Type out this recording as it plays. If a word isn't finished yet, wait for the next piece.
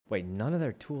Wait, none of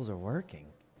their tools are working.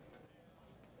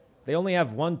 They only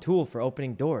have one tool for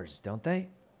opening doors, don't they?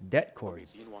 Det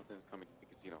cords. Dean Watson is coming to the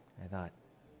casino. I thought.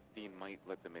 Dean might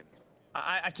let them in.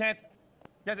 I can't.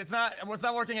 Guys, it's not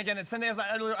working again. It's sending us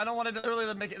earlier. I don't want it earlier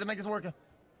to make this working.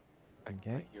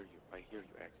 Okay. I hear you,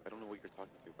 X. I don't know what you're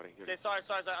talking to, but I hear you. Okay, sorry.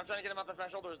 I'm trying to get him off the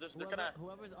front shoulders. They're gonna.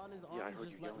 Whoever's on his arm, Yeah, I heard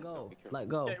just you let yelling. go. Let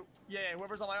go. Yeah,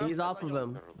 whoever's on my arm. He's off of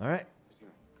him. All right.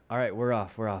 All right, we're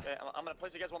off. We're off. Okay, I'm gonna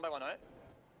place you guys one by one, all right?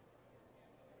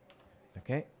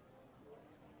 Okay.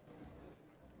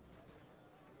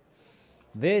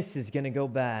 This is gonna go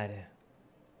bad.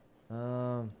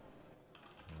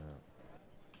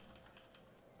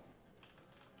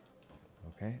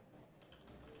 Okay.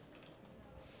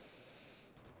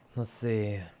 Let's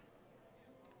see.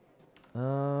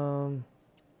 All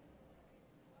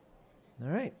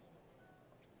right.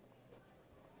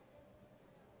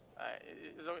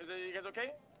 Is you guys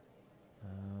okay?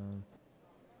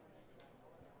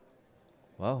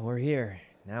 Well, we're here.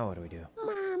 Now what do we do?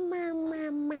 Okay.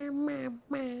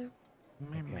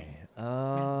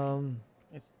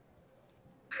 It's...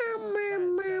 Mr.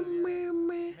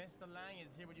 Lang is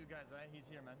here with you guys, right? He's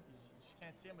here, man. You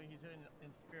can't see him, but he's here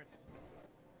in spirit.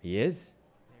 He is?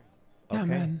 Yeah, Okay.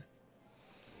 man.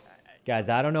 Guys,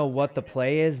 I don't know what the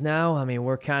play is now. I mean,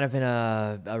 we're kind of in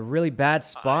a really bad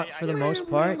spot for the most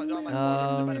part. Listen, come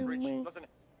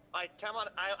on.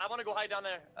 I want to go hide down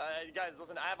there. Guys,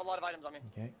 listen, I have a lot of items on me.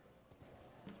 Okay.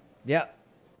 Yeah.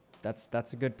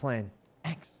 That's a good plan.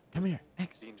 X, come here.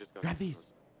 X, Dean just got grab these.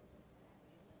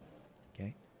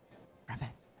 Okay. Grab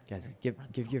that. Guys,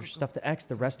 give your stuff to X.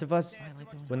 The rest of us,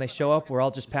 when they show up, we're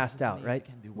all just passed out, right?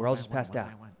 We're all just passed out.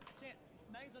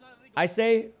 I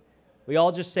say, we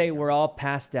all just say we're all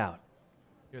passed out.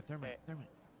 Here, thermite. You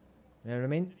know what I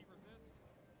mean?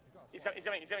 He's coming.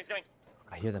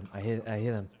 I hear them. I hear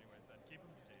them.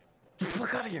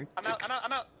 Fuck out of here. I'm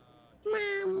out.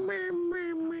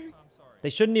 They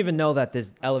shouldn't even know that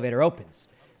this elevator opens.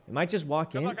 They might just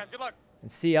walk in Good luck. and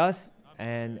see us,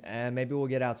 and maybe we'll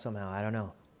get out somehow. I don't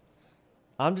know.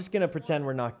 I'm just gonna pretend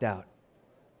we're knocked out.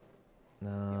 I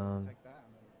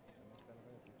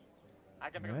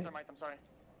can pick up thermite, I'm sorry.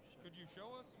 Could you show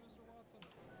us, Mr. Watson?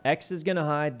 X is gonna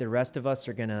hide. The rest of us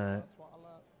are gonna...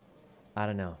 I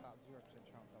don't know.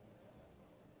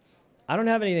 I don't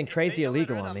have anything crazy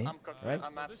illegal on me, right?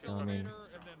 So, I mean,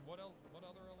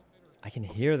 I can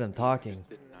hear them talking.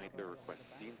 Denied their request.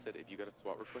 Dean said if you got a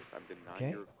SWAT request, I'm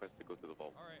denying your request to go to the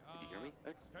vault. Did you hear me,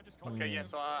 X? Okay, yeah,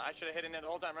 so I should have hit in there the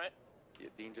whole time, right? Yeah,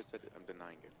 Dean just said I'm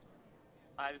denying it.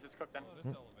 This is cooked then.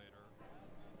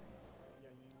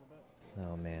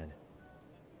 Oh, man.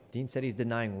 Dean said he's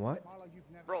denying what?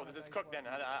 Bro, this is cooked then.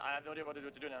 I have no idea what to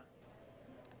do now.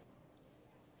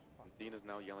 Dean is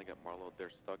now yelling at Marlo. They're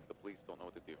stuck. The police don't know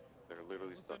what to do. They're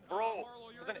literally stuck. Bro,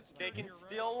 listen, they can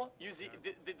still use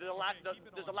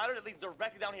there's a ladder that leads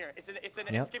directly down here. It's an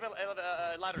escape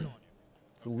ladder.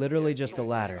 It's literally just a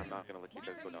ladder. I'm not gonna let you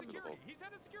guys go down to the vault.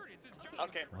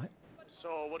 Okay. What?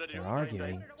 So what do I do? They're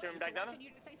arguing. Carry him back down? Can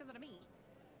you say something to me?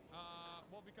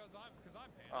 Well, because I'm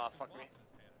panicked. Oh, fuck me.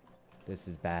 This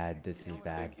is bad. This is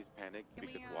bad. He's panicked Can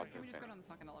we because just Watson's go down panicked. this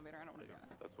fucking elevator? I don't want to do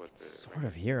that. That's what the... Sort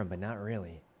of hear him, but not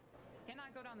really.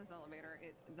 Cannot go down this elevator.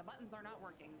 The buttons are not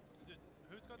working.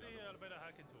 Who's got the elevator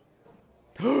hacking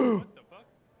tool? What the fuck?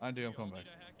 I do. I'm coming back.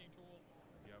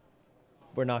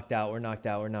 We're knocked out. We're knocked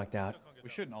out. We're knocked out. We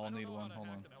shouldn't all need one. Hold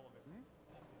on.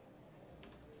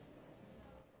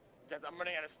 Guys, I'm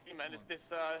running out of steam, man.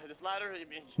 This ladder.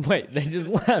 Wait, they just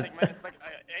left. Man, it's like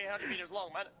 800 meters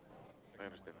long, man. I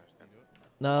understand.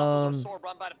 Sore, bro,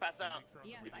 I'm about to pass out.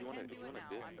 Yes, If I you want can to do it now.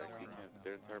 I'm going.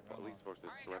 their entire police force is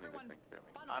surrounding this thing,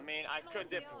 apparently. I mean, I could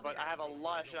dip, but I have a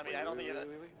lot of shit on me. I don't think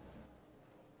Wait.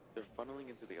 They're funneling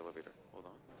into the elevator. Hold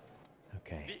on.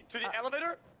 Okay. To the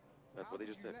elevator? That's what they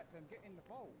just said.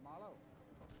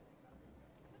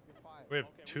 We have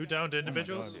two downed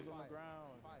individuals?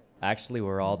 Actually,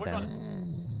 we're all down.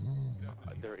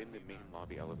 They're in the main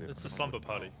lobby elevator. It's the slumber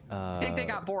party. I think they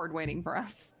got bored waiting for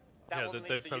us. Yeah,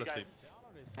 they fell asleep.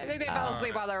 I think they fell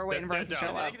asleep while they were waiting for us to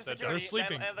show up. They're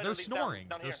sleeping. They're snoring.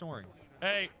 They're snoring.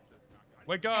 Hey,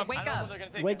 wake up. Wake up.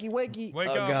 Wakey, wakey. Wake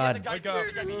Oh, up. God. Wake up.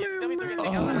 Wake up.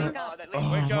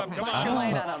 Wake up. Come Shine your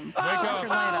light at them. Shine your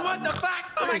light at them. What the fuck?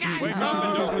 Oh my god. Wake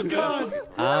up and do it.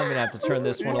 I'm gonna have to turn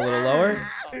this one a little lower.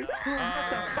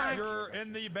 You're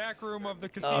in the back room of the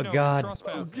casino. Oh, God.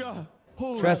 Trespassing.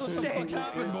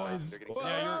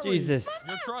 Jesus.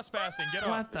 You're trespassing. Get up.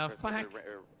 What the fuck?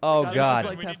 Oh, This God. is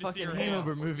like that fucking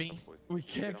hangover movie. We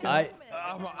can't get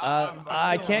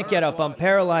I can't get up. I'm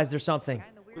paralyzed or something.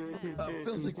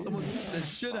 Feels like someone beat the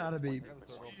shit out of me.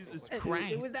 Jesus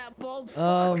Christ. It was that bald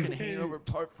fucking hangover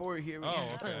part 4 here.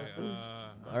 Oh, okay.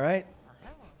 All right.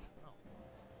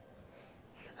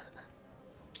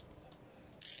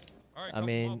 All right, I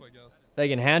mean, up, I guess. they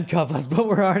can handcuff us, but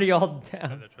we're already all Yeah,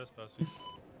 down. they're trespassing.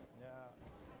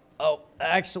 Oh,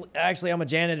 actually, I'm a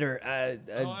janitor.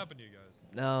 What happened to you guys?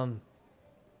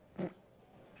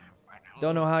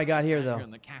 Don't know how I got here though.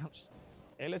 On the couch.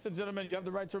 Hey, listen, gentlemen, you have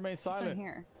the right to remain It's in silent.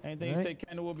 here. Anything you say can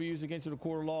and will be used against you in the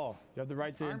court of law. You have the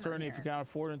right to an armor attorney if you here. can't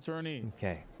afford an attorney.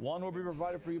 Okay. One will be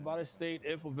provided for you by the state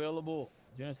if available.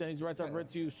 Do you understand these rights I've read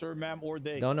to you, sir, ma'am, or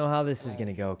they? Don't know how this is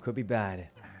gonna go. Could be bad.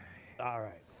 All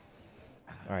right.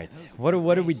 All right. What do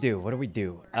we do? What do we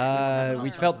do? We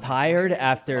felt tired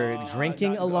after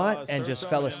drinking a lot and just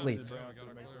fell asleep.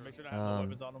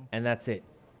 And that's it.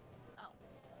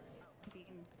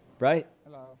 Right?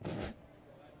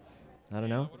 I don't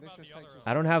know.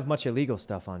 I don't have much illegal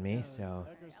stuff on me, so.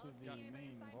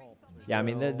 Yeah, I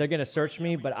mean, they're gonna search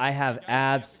me, but I have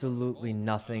absolutely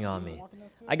nothing on me.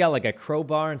 I got like a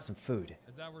crowbar and some food.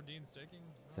 Is that where Dean's taking?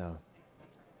 So.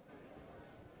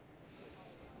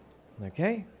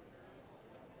 Okay.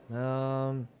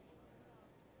 All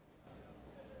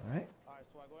right.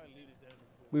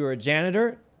 We were a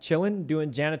janitor, chilling,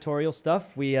 doing janitorial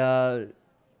stuff. We,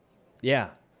 yeah.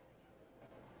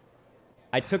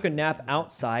 I took a nap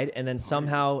outside and then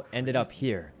somehow ended up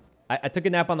here. I took a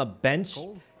nap on the bench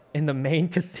in the main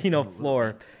casino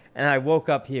floor, and I woke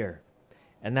up here.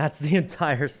 And that's the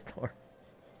entire story.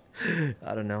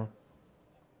 I don't know.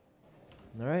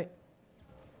 All right.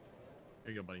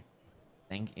 Here you go, buddy.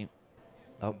 Thank you.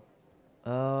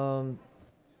 Oh.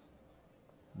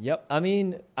 Yep. I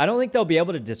mean, I don't think they'll be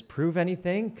able to disprove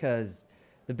anything because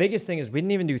the biggest thing is we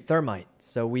didn't even do thermite.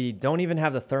 So we don't even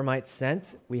have the thermite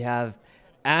scent. We have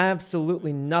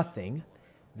absolutely nothing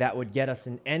that would get us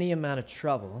in any amount of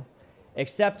trouble,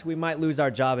 except we might lose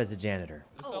our job as a janitor.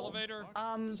 This elevator?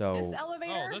 So, this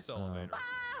elevator? Oh, this elevator.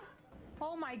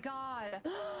 Oh my god.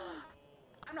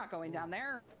 I'm not going down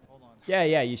there.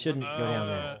 yeah, you shouldn't go down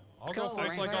there. I'll go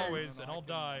first like always, and I'll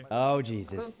die. Oh, Go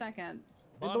Jesus. second.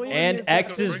 And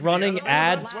X is running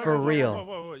ads for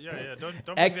real. Yeah,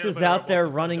 don't X is out there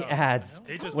running ads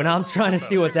when I'm trying to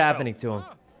see what's happening to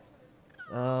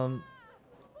him.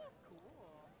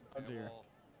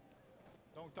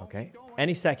 Okay.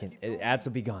 Any second, ads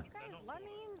will be gone.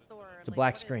 It's a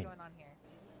black screen.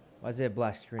 Why is it a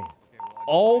black screen?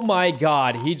 Oh my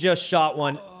God, he just shot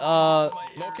one.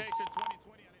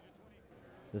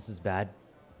 This is bad.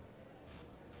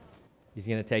 He's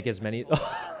gonna take as many.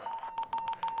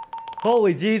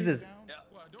 Holy Jesus.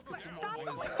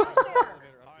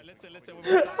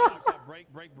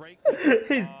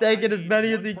 He's taking as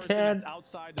many as he can.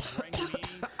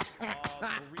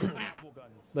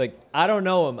 Like, I don't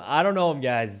know him. I don't know him,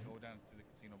 guys.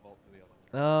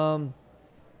 I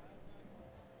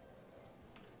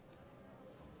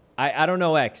don't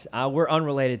know X. We're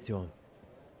unrelated to him.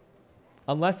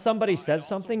 Unless somebody says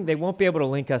something, they won't be able to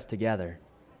link us together.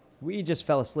 We just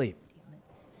fell asleep.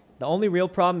 The only real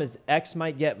problem is X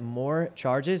might get more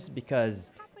charges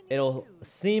because it'll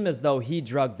seem as though he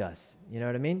drugged us. You know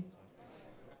what I mean?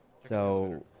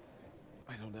 So,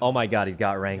 oh my God, he's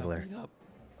got Wrangler.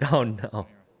 Oh no.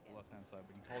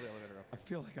 I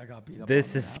feel like I got beat up.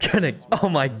 This is gonna, oh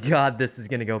my God, this is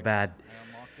gonna go bad.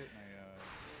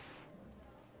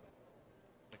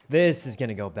 This is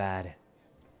gonna go bad.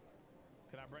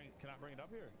 Can I bring it up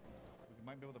here? We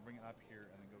might be able to bring it up here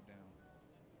and then go down.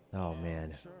 Oh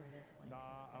man. Sure. Nah,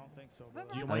 I don't think so.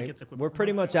 I mean, we're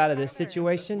pretty much out of this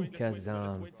situation because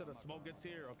Wait till the smoke gets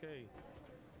here, okay?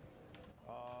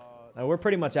 we're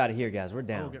pretty much out of here, guys. We're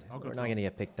down. I'll go We're not gonna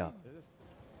get picked up.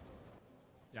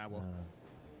 Yeah, I will.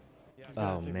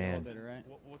 Oh man.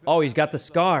 Oh, he's got the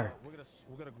scar. We're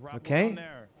gonna grab Okay. one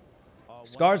there.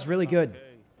 Scar's really good. Okay.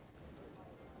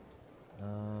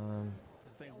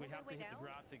 This thing, we have to hit the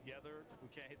ground together. We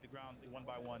can't hit the ground one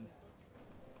by one.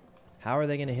 How are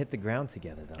they gonna hit the ground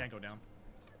together though? Can't go down.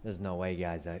 There's no way,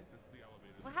 guys. What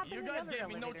happened to the guys other gave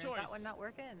me no elevator? Is that choice. one not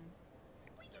working?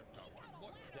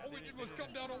 All we did was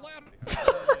come down a ladder.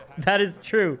 That is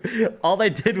true. All they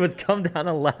did was come down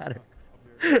a ladder.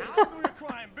 I'll do your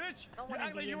crime, bitch. Don't You wanna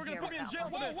act like be you were in gonna here put me in with jail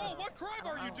that for one. this. Whoa, what crime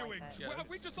are you like doing? that.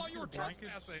 We just saw you were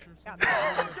trespassing. I'm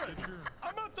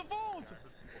at the vault.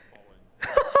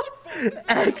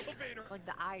 X. Like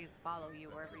the eyes follow you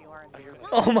wherever you are in the room.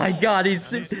 Oh my God, he's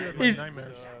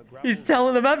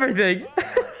telling them everything.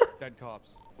 Dead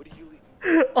cops. What do you?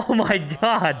 Oh my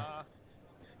God.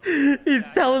 He's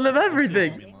telling them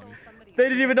everything. They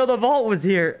didn't even know the vault was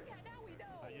here.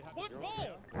 What vault?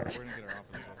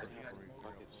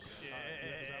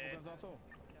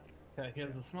 Can Okay,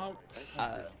 here's the smoke.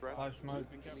 Five smoke.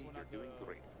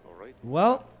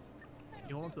 Well,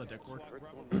 You hold on to the deck board.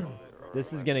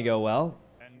 this is gonna go well.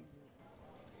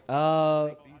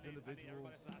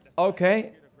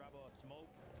 Okay.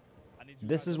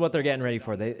 This is what they're getting ready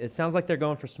for. It sounds like they're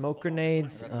going for smoke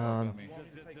grenades.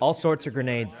 All sorts of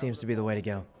grenades seems to be the way to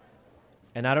go.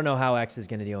 And I don't know how X is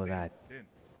gonna deal with that.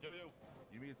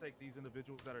 You mean to take these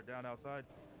individuals that are down outside?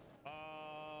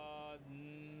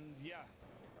 Yeah.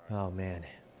 Oh man.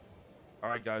 All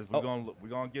right, guys, we're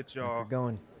gonna get y'all. We're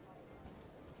going.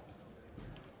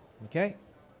 Okay.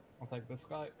 I'll take this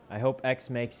guy. I hope X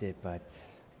makes it, but.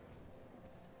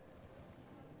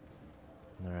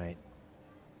 All right.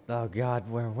 Oh God,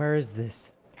 where is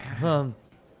this?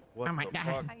 What oh my the God.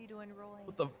 fuck? How you doing, Roy?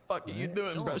 What the fuck are you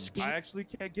doing, broski? I actually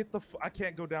can't get the. I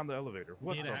can't go down the elevator.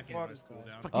 What the fuck?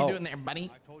 Fuck you doing there,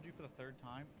 buddy? I told you for the third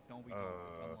time. Don't we go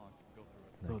through it.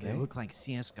 Bro, they look like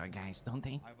CS guys, don't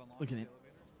they? Look at it.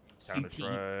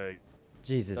 CT.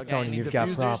 Jesus, Okay, Tony, any you've got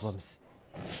diffusers? problems.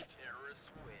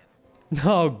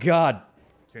 Oh God.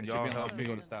 Can y'all help me?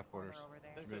 Go to staff quarters.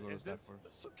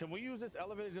 Can we use this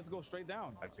elevator just to go straight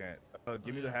down? I can't.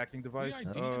 Give me the hacking device.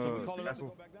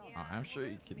 I'm sure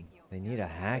you can. They need a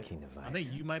hacking device. I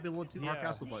think you might be able to Mark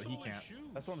Castle, but he can't.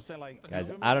 That's what I'm saying. Like,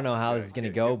 Guys, I don't know how this is gonna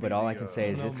go, but all I can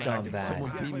say is it's gone Someone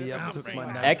bad. beat me up, took my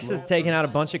knife. X is taking out a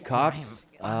bunch of cops.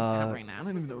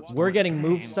 We're getting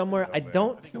moved somewhere. I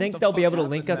don't think they'll be able to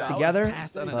link us together,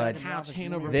 but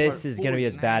this is gonna be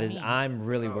as bad as I'm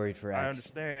really worried for X. I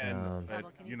understand, but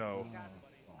you know.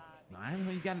 I don't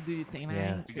know, you gotta do your thing.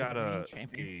 Yeah. You gotta.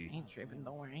 Ain't tripping,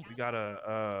 don't worry. You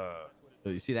gotta.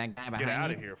 You see that guy behind you? Get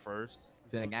out of here first.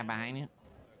 See that guy behind you?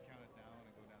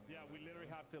 Yeah, we literally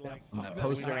have to like. On that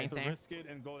poster right there. Risk it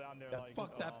and go down there. Like,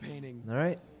 Fuck that painting. All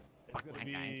right. It's gonna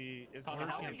be. It's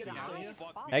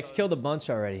X killed a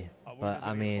bunch already, but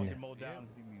I mean.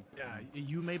 Yeah,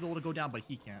 you may be able to go down, but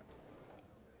he can't.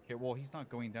 Okay, well, he's not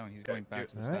going down. He's going back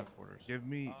to the All right. staff quarters. Give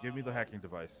me the hacking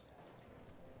device.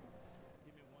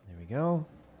 There we go.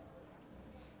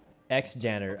 X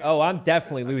janitor. Oh, I'm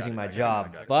definitely losing my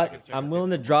job, but I'm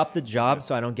willing to drop the job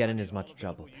so I don't get in as much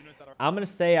trouble. I'm gonna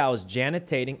say I was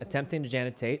janitating, attempting to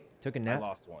janitate, took a I nap.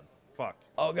 lost one. Fuck.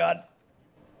 Oh God,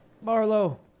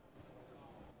 Marlo,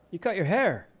 you cut your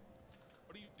hair.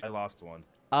 I lost one.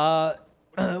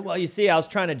 Well, you see, I was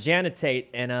trying to janitate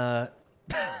and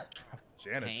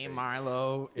Janitate. Hey,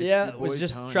 Marlo. it's yeah, your was boy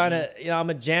just Tony. trying to. You know, I'm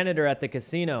a janitor at the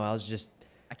casino. I was just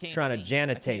I can't trying to see. I can't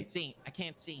janitate. see. I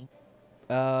can't see.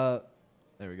 There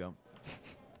we go.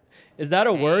 Is that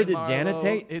a word to Marlo,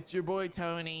 janitate? It's your boy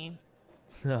Tony.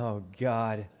 Oh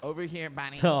God. Over here,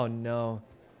 buddy. Oh no.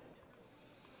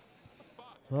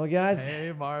 Well, guys.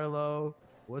 Hey, Marlo.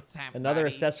 What's happening? Another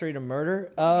accessory to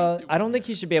murder. I don't think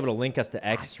he should be able to link us to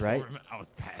X, right? I was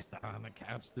passed out on the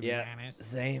couch, to Yeah. be honest.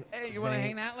 Same. Hey, you want to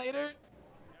same. hang out later?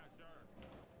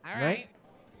 All Right? right.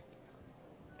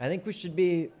 I think we should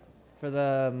be, for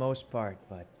the most part,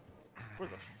 but. Where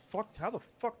the fuck? How the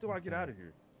fuck do I get out of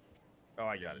here? Oh,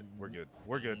 I got it. We're good.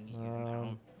 We're good.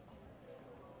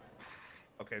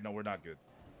 Okay, no, we're not good.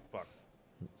 Fuck.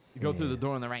 You go through the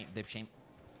door on the right, dipshit.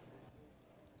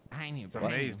 Behind you. It's a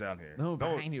maze down here. No,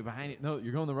 behind you, behind you. No,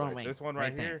 you're going the wrong way. This one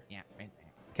right there. here? Yeah, right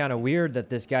there. Kind of weird that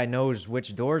this guy knows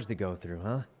which doors to go through,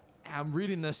 huh? I'm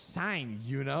reading the sign,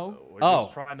 you know? We're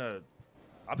just trying to.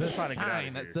 I'm just trying to get out sign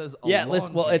of that here. says Yeah,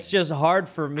 listen, well, it's just hard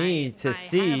for me to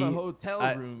see. I have a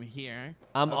hotel room here.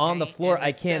 I'm on the okay, floor. and I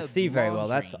it can't says see very well.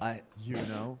 That's laundry, You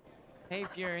know? Hey,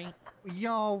 Fury.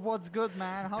 Yo, what's good,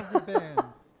 man? How's it been?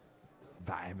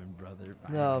 Vibing, brother.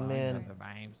 Oh, vibing, man. The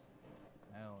vibes.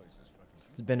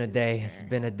 It's been a day. It's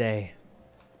been a day.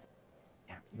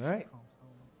 All right.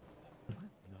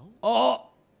 Oh!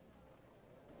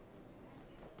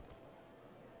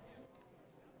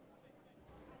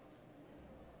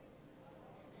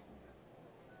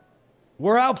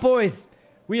 We're out, boys.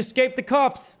 We escaped the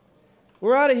cops.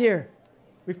 We're out of here.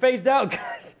 We phased out,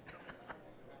 guys.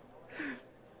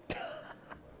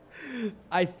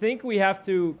 I think we have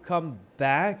to come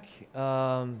back.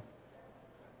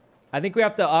 I think we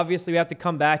have to, obviously, we have to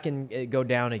come back and go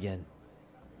down again.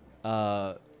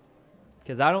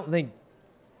 Because I don't think...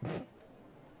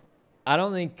 I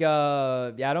don't think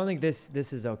this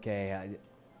is okay.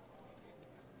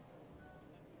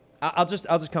 I'll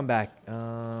just come back.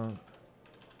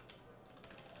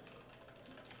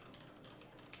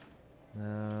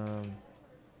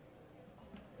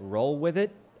 Roll with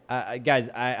it, guys.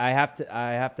 I have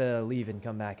to leave and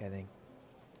come back. I think.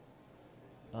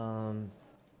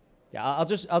 Yeah, I'll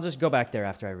just go back there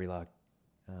after I relog.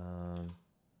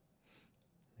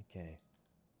 Okay.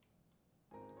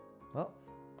 Well,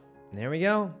 there we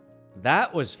go.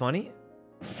 That was funny.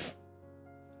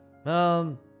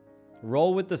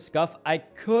 Roll with the scuff. I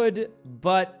could,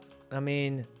 but I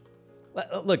mean,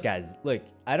 look, guys. Look,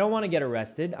 I don't want to get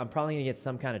arrested. I'm probably gonna get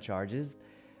some kind of charges.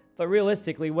 But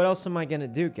realistically, what else am I gonna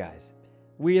do, guys?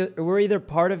 We're either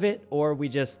part of it or we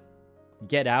just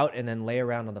get out and then lay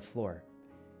around on the floor.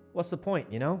 What's the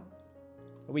point, you know?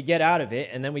 We get out of it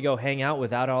and then we go hang out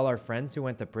without all our friends who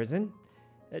went to prison.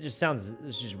 That just sounds,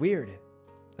 it's just weird.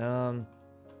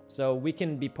 So we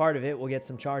can be part of it. We'll get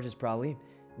some charges probably.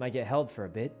 Might get held for a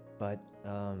bit, but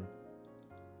I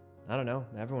don't know.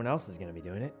 Everyone else is gonna be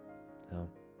doing it. So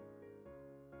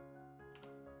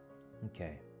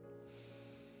okay.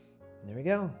 There we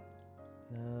go.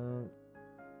 All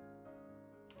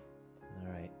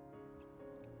right.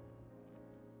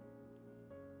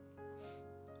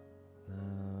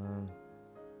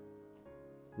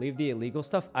 Leave the illegal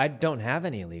stuff. I don't have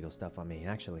any illegal stuff on me,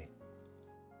 actually.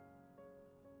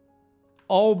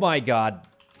 Oh my god.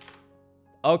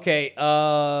 Okay,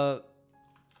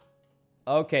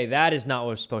 okay, that is not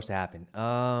what was supposed to happen.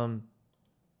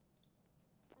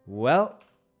 Well,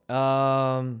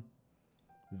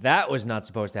 that was not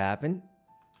supposed to happen.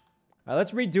 All right,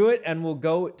 let's redo it, and we'll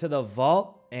go to the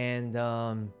vault, and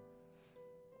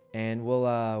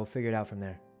we'll figure it out from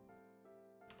there.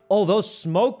 Oh, those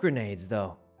smoke grenades,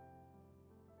 though.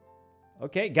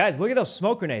 Okay, guys, look at those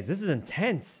smoke grenades. This is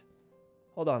intense.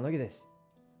 Hold on, look at this.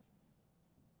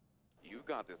 You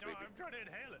got this, baby. I'm trying to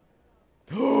inhale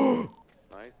it.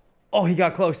 Nice. Oh, he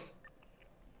got close.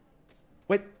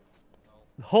 Wait.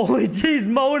 Holy jeez,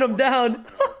 mowing him down.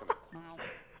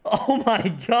 Oh my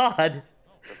god.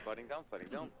 Sliding down, sliding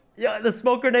down. Yeah, the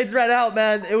smoke grenades ran out,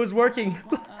 man. It was working.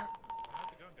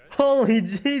 Holy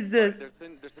Jesus. They're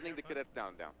sending the cadets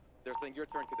down. They're saying your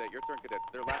turn, cadet, your turn, cadet.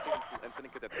 They're laughing and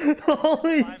sending cadets down.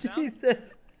 Holy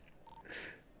Jesus.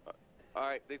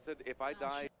 Alright, they said if I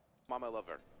die, Mama love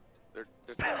her. They're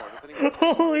sending more. They're sending more.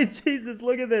 Holy Jesus,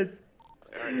 look at this.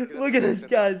 Right, look at this,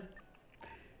 guys.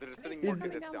 They're sending more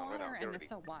cadets down right now. And if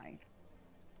so, why?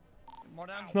 More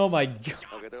down. Oh my god.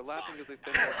 Okay, they're laughing as they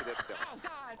send more cadets down. Oh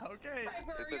god. Okay.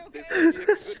 Are you okay? They said be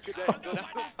a good cadet. Go down.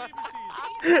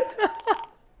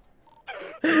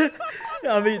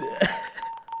 I mean...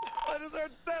 I just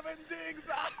heard 7 dings.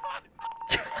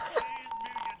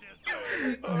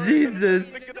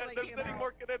 Jesus. They're sending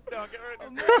more cadets down. Get ready.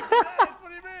 Cadets, what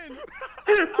do you mean?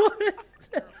 What is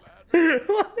this?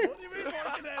 What do you mean more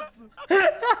cadets?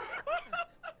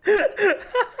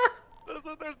 That's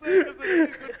what they're saying. Is that a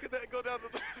good cadet go down the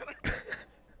ladder?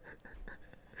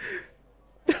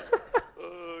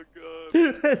 Oh god.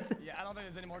 Yeah, I don't think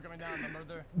there's any more coming down. The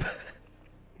murder.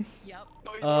 Yep.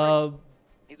 No,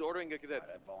 he's ordering a cadet.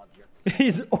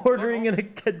 He's ordering a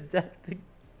cadet.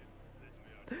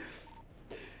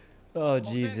 Oh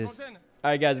Jesus! All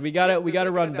right, guys, we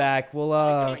gotta run back. We'll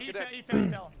He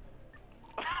fell.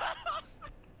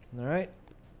 All right.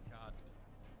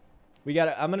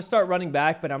 I'm gonna start running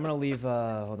back, but I'm gonna leave.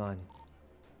 Hold on.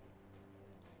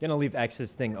 Gonna leave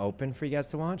X's thing open for you guys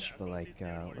to watch, but like,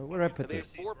 where do I put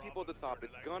this? 4 people at the top.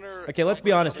 It's Gunner. Okay, let's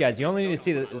be honest, guys. You only need to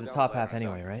see the top half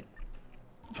anyway, right?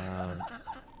 Gunner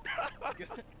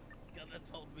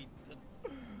told me to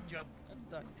jump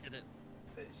and I didn't.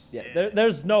 Yeah,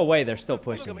 there's no way they're still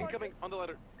pushing me. Coming on the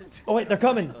ladder. Oh wait, they're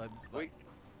coming. Wait.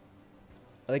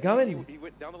 Are they coming? He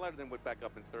went down the ladder, then went back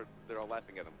up, and they're all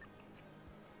laughing at him.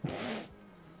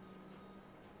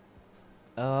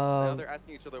 Now they're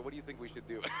asking each other, what do you think we should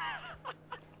do?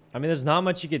 I mean, there's not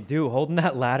much you could do. Holding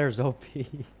that ladder's OP.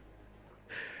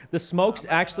 The smokes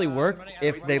actually worked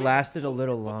if they lasted a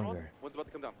little longer. One's about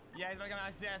to come down. Yeah, he's about to come.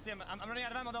 I see him. I'm running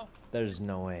out of ammo though. There's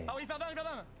no way. Oh, he fell down.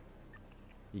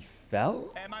 He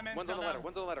fell? My man's One's on the ladder.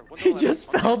 One's on the ladder. He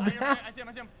just fell down. I see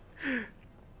him.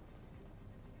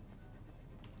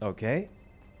 Okay.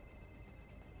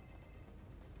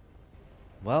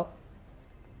 Well,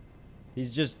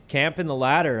 he's just camping the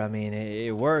ladder. I mean,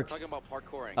 it works. Talking about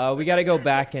parkouring. We gotta go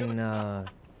back and. I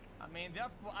mean,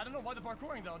 I don't know why they're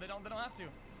parkouring though. They don't have to.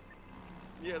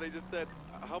 Yeah, they just said,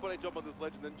 how about I jump on this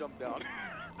ledge and then jump down?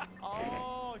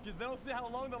 Oh, because they don't see how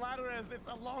long the ladder is. It's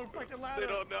a long fucking ladder. They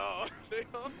don't know.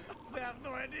 They have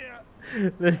no idea.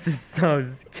 This is so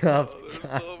scuffed,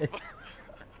 guys.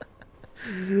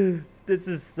 This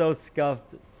is so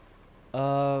scuffed.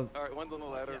 Alright, one's on the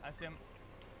ladder. Yeah, I see him.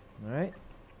 Alright.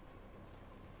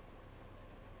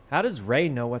 How does Ray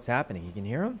know what's happening? He can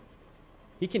hear him?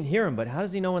 He can hear him, but how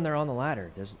does he know when they're on the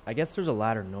ladder? I guess there's a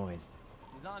ladder noise.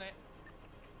 He's on it.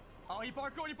 Oh, he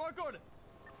parkoured.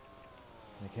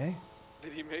 Okay.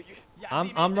 Did he make it? Yeah,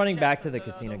 I'm running back to the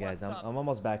casino, guys. I'm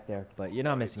almost back there, but you're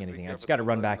not missing anything. I just got to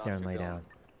run back there and lay down.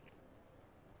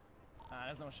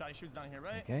 no shy shoots down here,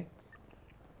 right? Okay.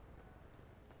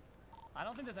 I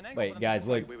don't think there's an angle. Wait, guys,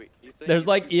 look. Wait. There's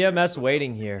like EMS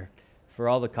waiting here for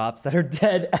all the cops that are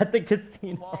dead at the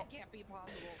casino. Well, that can't be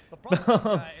possible. The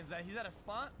problem is that he's at a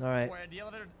spot All right. where the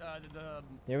elevator,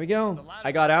 Here we go.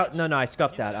 I got out. No, I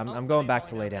scuffed out. I'm going back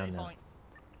to lay down now.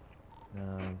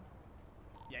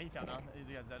 Yeah, he fell down.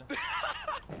 He guy's dead.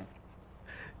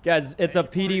 Guys, it's a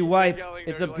PD wipe.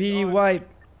 It's a PD wipe.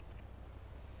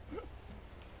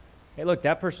 Hey, look,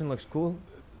 that person looks cool.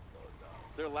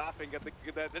 They're laughing at the.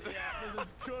 Yeah, this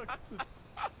is cooked.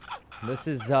 This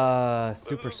is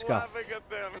super scuffed. Laughing at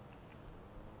them.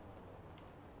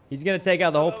 He's gonna take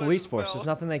out the whole police force. There's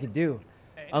nothing they could do.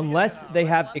 Unless they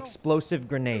have explosive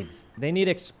grenades. They need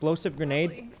explosive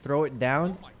grenades, throw it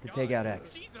down to take out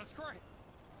X.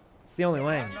 It's the only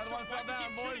way.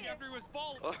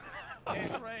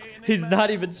 He's not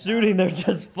even shooting, they're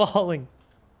just falling.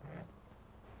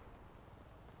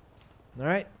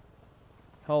 Alright.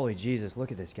 Holy Jesus,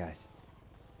 look at this, guys.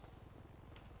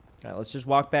 Alright, let's just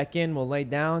walk back in. We'll lay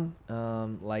down,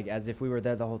 like as if we were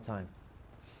there the whole time.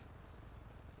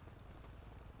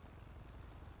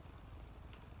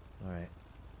 Alright.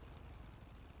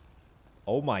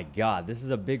 Oh my God, this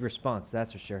is a big response,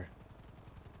 that's for sure.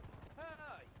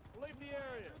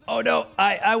 Oh no,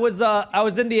 I was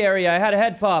in the area. I had a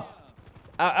head pop.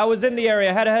 I was in the area.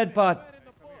 I had a head pop.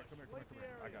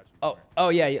 Oh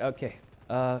yeah, okay.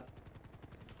 All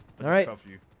right.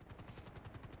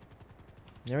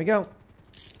 There we go.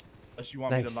 Unless you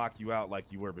want me to knock you out like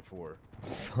you were before.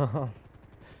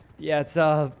 Yeah, it's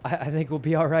I think we'll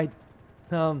be all right.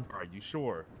 Are you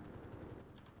sure?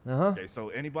 Uh-huh. Okay, so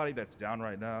anybody that's down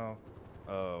right now,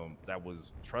 that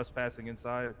was trespassing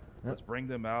inside, let's bring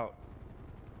them out.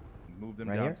 Move them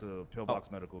down to Pillbox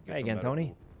Medical. Get hey again,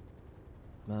 Tony.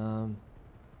 All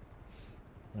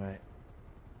right.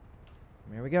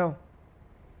 There we go.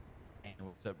 And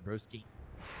what's up, broski?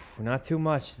 Not too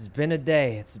much. It's been a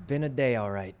day. It's been a day, all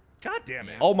right. God damn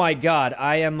it. Oh my God,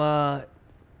 I am what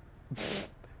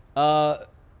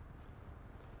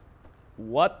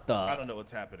the? I don't know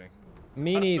what's happening.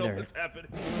 Me neither. I don't know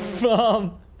what's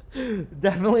happening.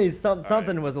 Definitely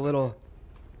something was a little.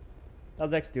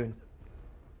 How's X doing?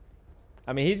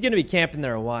 I mean, he's gonna be camping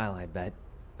there a while, I bet.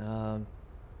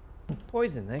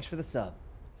 Poison, thanks for the sub.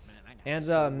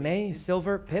 And May,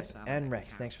 Silver, Pip, and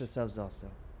Rex, thanks for the subs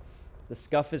also. The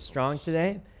scuff is strong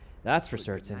today, that's for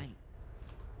certain. All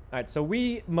right, so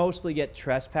we mostly get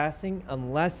trespassing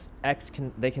unless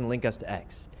they can link us to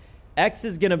X. X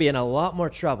is gonna be in a lot more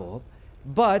trouble,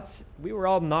 but we were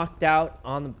all knocked out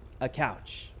on a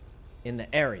couch in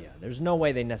the area. There's no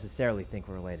way they necessarily think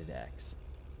we're related to X.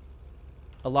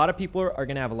 A lot of people are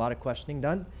going to have a lot of questioning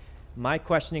done. My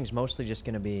questioning is mostly just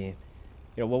going to be,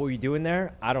 you know, what were you doing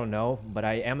there? I don't know, but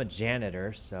I am a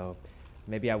janitor, so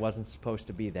maybe I wasn't supposed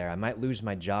to be there. I might lose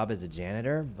my job as a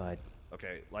janitor, but...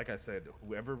 Okay, like I said,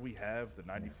 whoever we have, the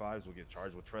 95s will get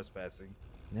charged with trespassing.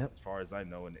 Yep. As far as I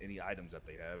know, and any items that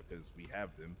they have, because we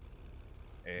have them.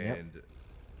 And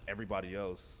everybody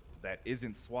else that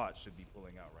isn't SWAT should be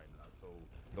pulling out right now. So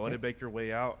go ahead and make your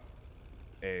way out.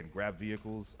 And grab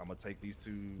vehicles. I'm gonna take these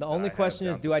two. The only question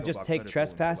is, do I just take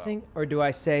trespassing, or do I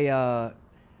say I'm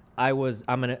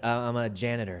a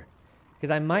janitor? Because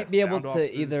I might be able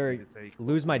to either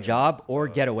lose my job or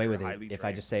get away with it if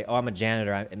I just say, oh, I'm a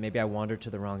janitor, and maybe I wander to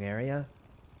the wrong area.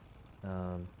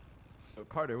 So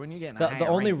Carter, when you get the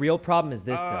only real problem is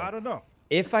this though. I don't know.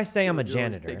 If I say I'm a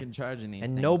janitor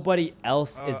and nobody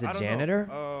else is a janitor,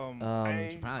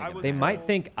 they might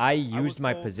think I used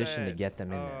my position to get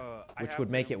them in there, which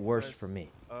would make it worse for me.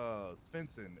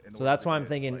 So that's why I'm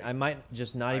thinking I might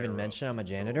just not even mention I'm a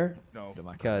janitor,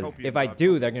 because if I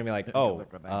do, they're going to be like, oh,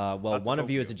 well, one of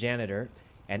you is a janitor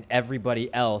and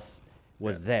everybody else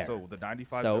was there.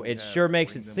 So it sure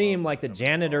makes it seem like the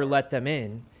janitor let them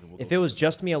in. If it was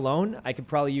just me alone, I could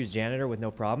probably use janitor with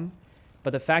no problem.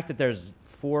 But the fact that there's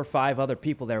 4 or 5 other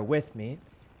people there with me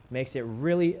makes it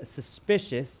really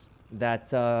suspicious that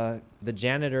the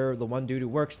janitor, the one dude who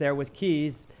works there with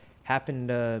keys, happened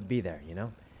to be there, you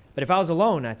know? But if I was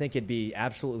alone, I think it'd be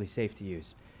absolutely safe to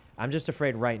use. I'm just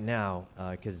afraid right now,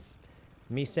 because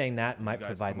me saying that might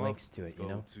provide links to it, you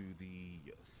know? To the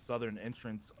southern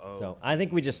entrance of so I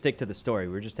think we just stick to the story.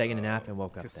 We were just taking a nap and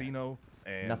woke up Cazino,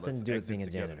 there. and Nothing to do with being a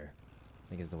janitor. I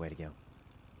think is the way to go.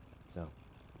 So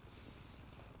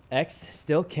X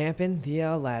still camping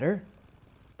the ladder.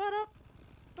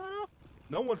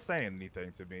 No one's saying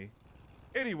anything to me.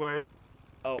 Anyway,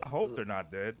 I hope they're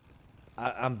not dead.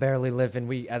 I'm barely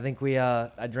living. I think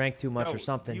I drank too much or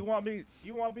something. You want me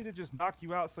to just knock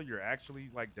you out so you're actually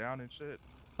like down and shit?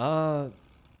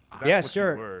 Yeah,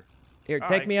 sure. Here,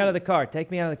 take me out of the car.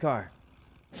 Take me out of the car.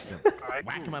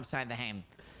 Whack him upside the hand.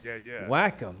 Yeah, yeah.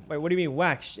 Whack him. Wait, what do you mean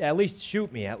whack? At least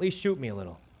shoot me. At least shoot me a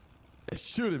little.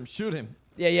 Shoot him. Shoot him.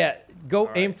 Yeah, yeah.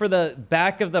 Go aim for the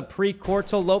back of the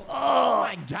precortal lobe. Oh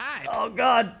my God. Oh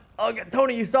God. Oh God.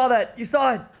 Tony, you saw that. You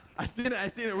saw it. I seen it. I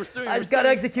seen it. We're suing. I just got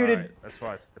executed. Right, that's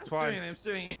fine. It's fine. I'm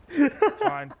suing. It's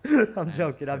fine. I'm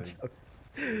joking. I'm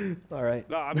joking. All right.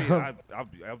 No, I mean,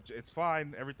 it's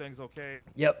fine. Everything's okay.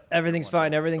 Yep. Everything's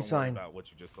fine. Everything's Don't worry fine. about what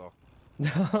you just saw.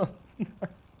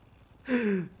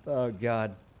 Oh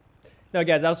God. No,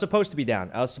 guys, I was supposed to be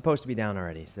down. I was supposed to be down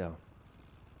already, so.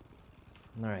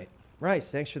 All right.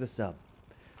 Rice, thanks for the sub.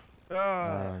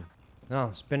 Oh,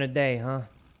 it's been a day, huh?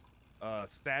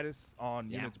 Status on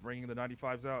units bringing the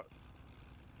 95s out.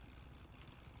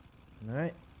 All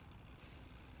right.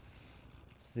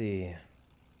 Let's see.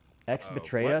 X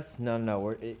betrayed us?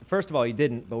 No. First of all, you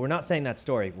didn't, but we're not saying that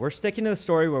story. We're sticking to the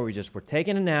story where we were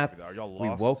taking a nap. Are y'all We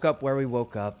lost? woke up where we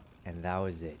woke up, and that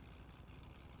was it.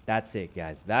 That's it,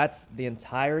 guys. That's the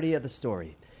entirety of the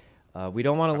story. We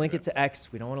don't want to link it to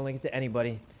X. We don't want to link it to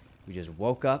anybody. We just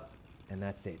woke up, and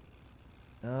that's it.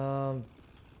 All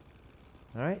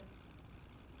right.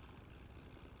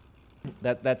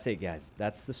 That's it, guys.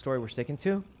 That's the story we're sticking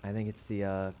to. I think it's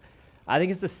the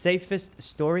safest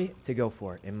story to go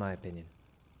for, in my opinion.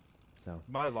 So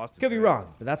could be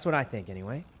wrong, but that's what I think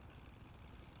anyway.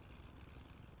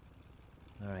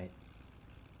 All right.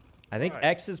 I think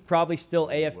X is probably still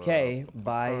AFK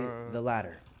by the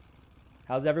ladder.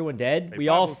 How's everyone dead? Hey, We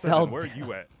all 507, fell. Where are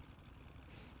you at?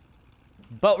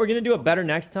 But we're gonna do it better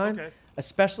next time,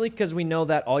 especially because we know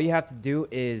that all you have to do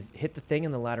is hit the thing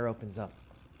and the ladder opens up.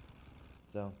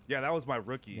 So. Yeah, that was my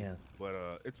rookie. Yeah.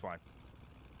 But it's fine.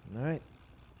 All right.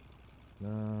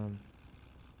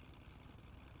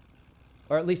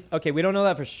 Or at least, okay, we don't know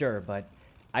that for sure, but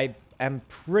I am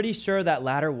pretty sure that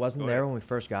ladder wasn't there when we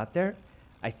first got there.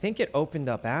 I think it opened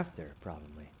up after,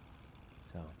 probably.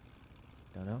 So,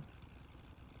 don't know.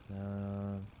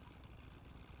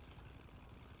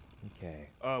 Okay.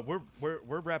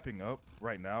 We're wrapping up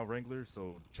right now, Wrangler.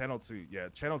 So channel 2,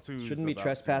 channel 2 Shouldn't be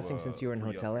trespassing since you were in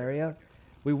hotel area.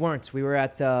 We weren't. We were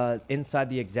at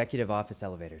inside the executive office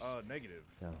elevators. Negative.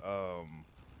 So.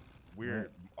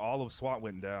 All of SWAT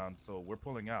went down, so we're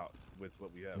pulling out with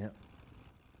what we have. Yep.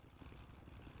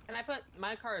 Can I put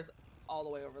my car is all the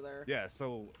way over there? Yeah.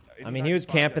 So. I mean, he was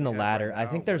camping the ladder. I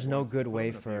think there's no good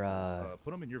way for.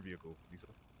 Put them in your vehicle, Lisa.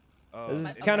 This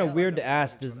is kind of weird to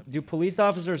ask. Do police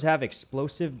officers have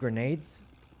explosive grenades,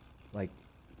 like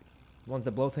ones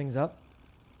that blow things up?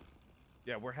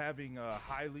 Yeah, we're having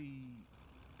highly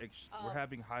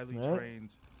Right. trained.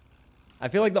 I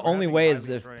feel like the only way is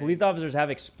if police officers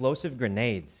have explosive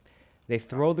grenades, they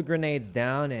throw the grenades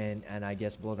down and I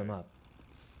guess blow them up.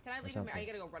 Can I leave him here? I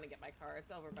gotta go run and get my car.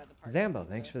 It's over by the park. Zambo,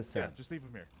 thanks for the sub. Yeah, just leave him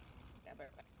here. Yeah, right.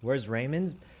 Where's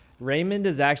Raymond? Raymond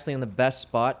is actually in the best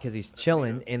spot because he's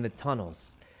chilling in the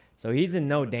tunnels. So he's in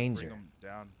no danger.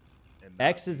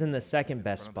 X is in the second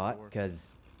best spot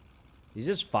because he's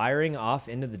just firing off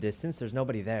into the distance. There's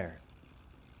nobody there.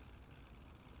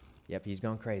 Yep, he's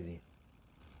gone crazy.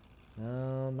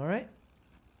 All right.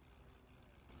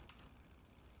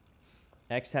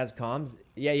 X has comms.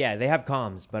 Yeah, they have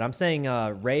comms. But I'm saying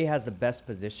Ray has the best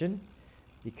position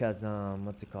because,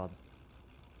 what's it called?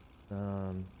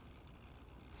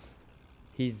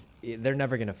 They're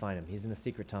never going to find him. He's in the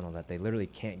secret tunnel that they literally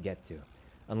can't get to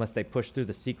unless they push through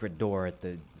the secret door at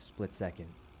the split second.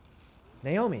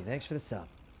 Naomi, thanks for the sub.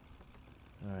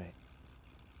 All right.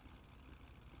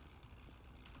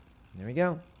 There we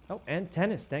go. Oh, and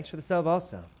Tennis, thanks for the sub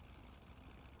also. All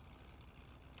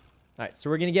right, so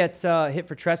we're going to get hit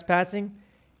for trespassing.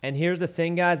 And here's the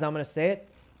thing, guys. I'm going to say it.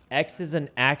 X is an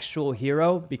actual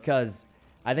hero because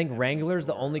I think Wrangler's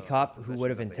the only cop who would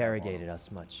have interrogated us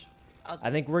much.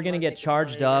 I think we're going to get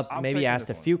charged up, maybe asked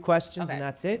a few questions, and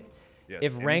that's it. Yes,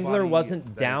 If Wrangler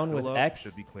wasn't down with still up X,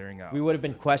 should be clearing out. we would have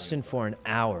been questioned for an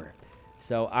hour.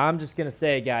 So I'm just going to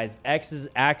say, guys, X is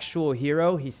actual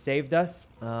hero. He saved us.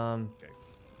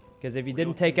 Because if he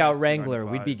didn't take out Wrangler,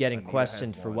 we'd be getting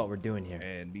questioned for what we're doing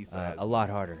here. A lot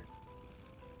harder.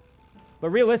 But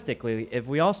realistically, if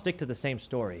we all stick to the same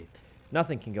story,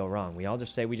 nothing can go wrong. We all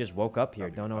just say we just woke up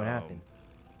here, don't know what happened.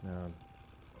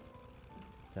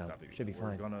 So, should be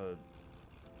fine.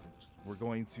 We're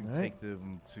going to take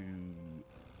them to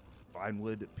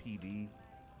Vinewood PD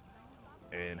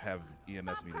and have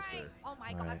EMS meet us there. Oh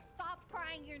my God! Stop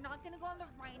crying! You're not gonna go on the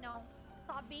rhino.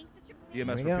 Stop being such a.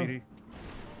 EMS for PD.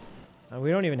 We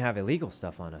don't even have illegal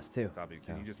stuff on us, too. Copy.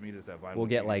 Can you just meet us at Vinewood? We'll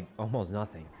get like almost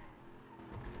nothing.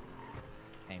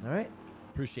 Hey, all right.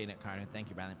 Appreciate it, Carter. Thank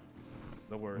you, brother.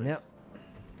 No worries. Yep.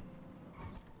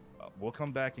 we'll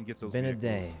come back and get those. Been a vehicles,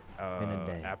 day. Been a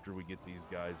day. After we get these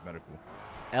guys medical.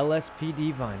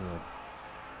 LSPD Vinewood.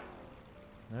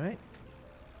 All right.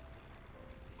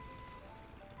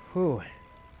 Whew.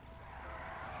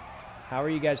 How are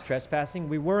you guys trespassing?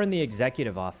 We were in the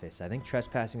executive office. I think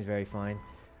trespassing is very fine.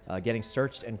 Getting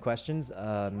searched and questions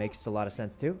makes a lot of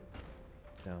sense too.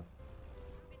 So,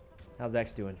 how's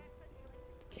X doing?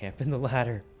 Camping the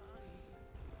ladder.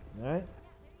 All right.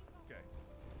 Okay.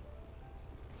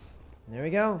 There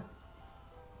we go.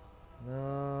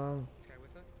 All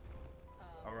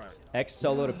right. X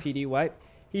soloed a PD wipe.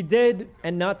 He did,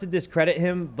 and not to discredit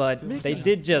him, but they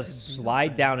did just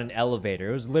slide down an elevator.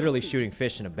 It was literally shooting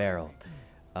fish in a barrel.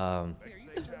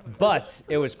 But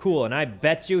it was cool, and I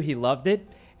bet you he loved it.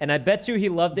 And I bet you he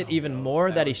loved it even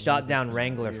more that he shot down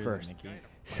Wrangler first.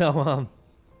 So,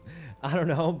 I don't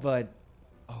know, but...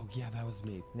 Oh, yeah, that was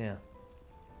me. Yeah.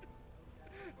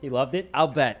 He loved it? I'll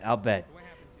bet.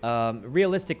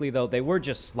 Realistically, though, they were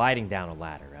just sliding down a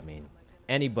ladder. I mean,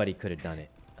 anybody could have done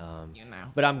it.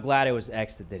 But I'm glad it was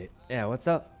X that did it. Yeah, what's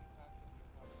up?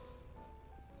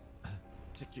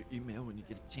 Check your email when you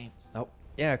get a chance. Oh,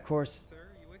 yeah, of course.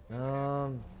 I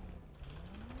don't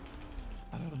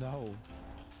know.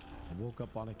 I woke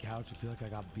up on a couch. I feel like I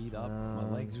got beat up. My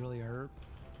legs really hurt.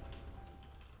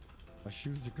 My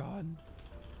shoes are gone.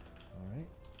 All right.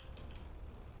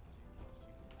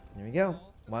 There we go.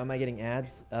 Why am I getting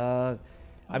ads? I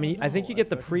mean, I think you get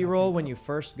the pre-roll when you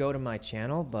first go to my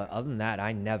channel, but other than that,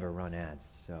 I never run ads,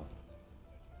 so.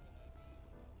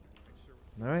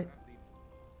 All right.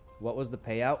 What was the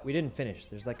payout? We didn't finish.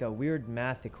 There's like a weird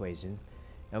math equation,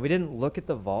 and we didn't look at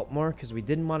the vault more because we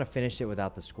didn't want to finish it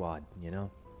without the squad, you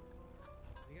know?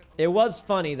 It was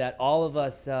funny that all of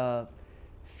us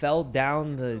fell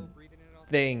down the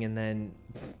thing and then,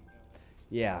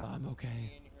 yeah. I'm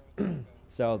okay.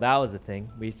 So that was the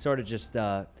thing. We sort of just,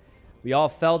 we all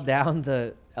fell down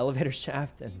the elevator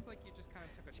shaft and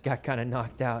just got kind of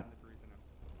knocked out.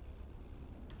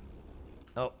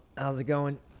 Oh, how's it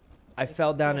going? I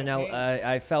fell down an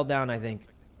I fell down, I think.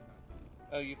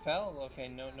 Oh, you fell? Okay,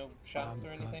 no shots or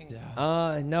anything?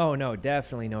 No,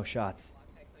 definitely no shots.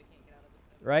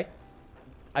 Right?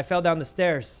 I fell down the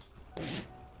stairs.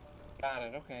 Got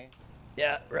it, okay.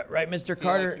 Yeah, right, Mr.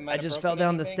 Carter. Like I just fell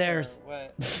down the stairs.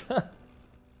 Hi, what's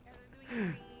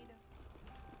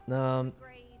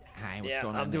going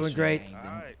on? I'm doing great.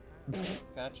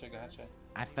 Gotcha.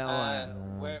 I fell.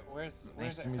 Where's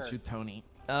nice to meet you, Tony.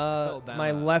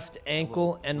 My left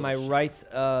ankle and my right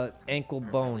ankle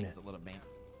bone.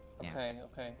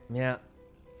 Okay. Yeah.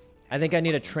 I think I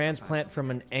need a transplant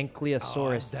from an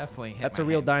Ankylosaurus. Definitely. That's a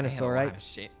real dinosaur, right?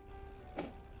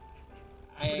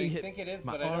 I think it is,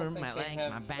 but I don't think they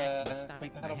have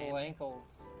compatible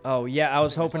ankles. Oh, yeah, I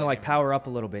was hoping to, like, power up a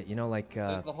little bit, you know, like...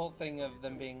 There's the whole thing of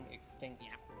them being extinct.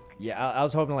 Yeah, I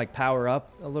was hoping to, like, power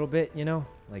up a little bit, you know?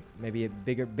 Like, maybe a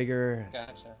bigger...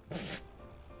 Gotcha.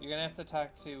 You're gonna have to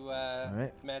talk to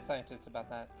mad scientists about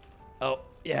that. Oh,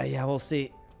 yeah, we'll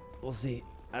see.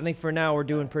 I think for now we're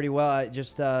doing pretty well.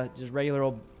 Just regular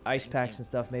old ice packs and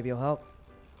stuff maybe will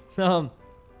help.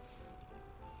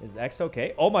 Is X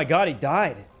okay? Oh my god, he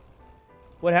died.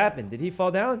 What happened? Did he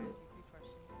fall down?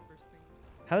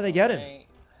 How did they get him?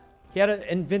 He had an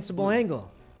invincible angle.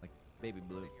 Like baby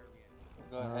blue.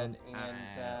 Go ahead and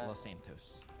Los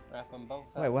Santos. wrap them both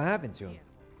up. Wait, what happened to him?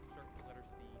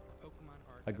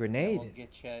 A grenade?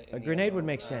 A grenade would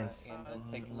make sense.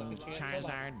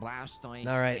 Charizard, Blastoise.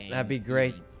 All right, that'd be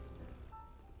great.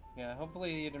 Yeah,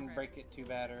 hopefully you didn't break it too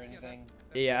bad or anything.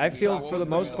 Yeah, I feel for the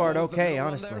most part okay,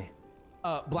 honestly.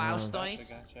 Blastoise.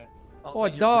 Gotcha. Oh, a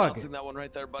dog. That one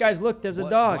right there, buddy. Guys, look, there's a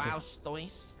dog.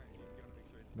 Blastoise.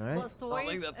 All right. I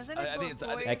think it's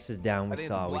X is down. We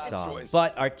saw.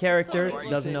 But our character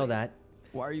doesn't know that.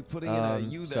 Why are you putting in a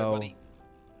U there, buddy?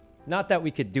 Not that we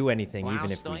could do anything,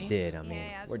 even if we did. I mean,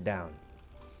 we're down.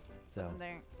 So,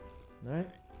 all right.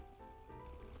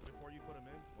 Before you put him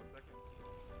in, 1 second.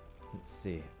 Let's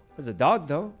see. There's a dog,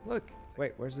 though. Look.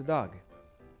 Wait, where's the dog?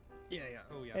 Yeah.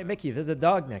 Oh, yeah. Hey, Mickey, there's a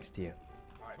dog next to you.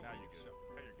 All right, now you're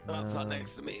good. It's not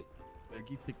next to me. I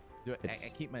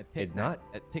keep my It's not.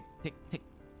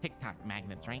 TikTok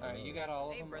magnets, right? Alright, you got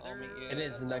all of them. I'll meet you It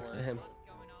is next to him.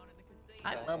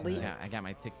 Yeah, I got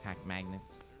my TikTok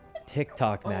magnets.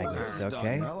 TikTok magnets,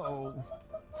 okay. Hello.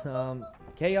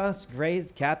 Chaos,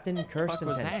 Grays, Captain, Curse, and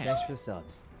was Tennis. that? Thanks for the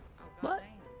subs. What?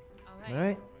 All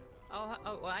right.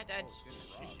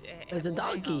 There's a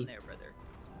donkey.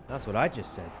 That's what I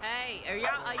just said. Hey, are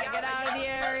y'all get out of the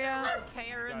area?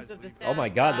 Karens of the Oh my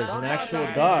god, there's an actual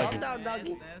dog.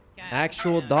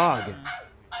 Actual dog.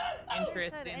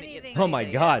 Interested in Oh my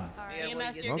god.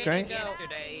 Okay. Okay.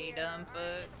 Yesterday, dumb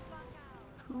fuck.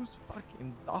 Whose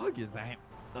fucking dog is that?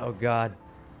 Oh God.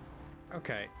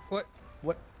 Okay. What?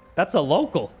 What? That's a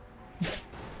local.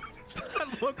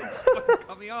 That look just fucking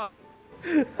cut me off.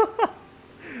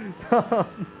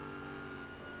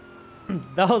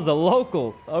 That was a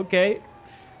local. Okay.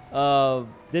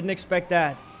 Didn't expect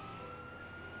that.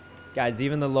 Guys,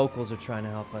 even the locals are trying to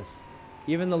help us.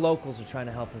 Even the locals are trying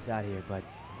to help us out here, but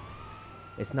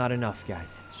it's not enough,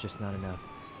 guys. It's just not enough.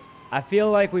 I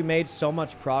feel like we made so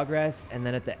much progress, and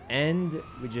then at the end,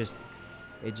 it just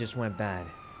went bad.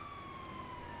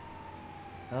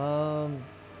 Hold on.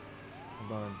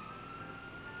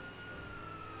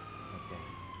 Okay.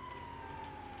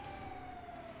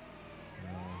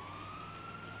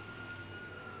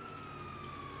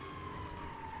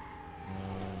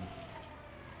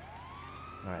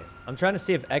 All right. I'm trying to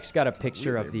see if X got a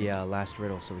picture of the last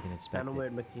riddle so we can inspect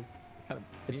it.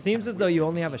 It seems as though you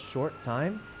only have a short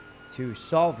time to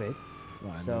solve it.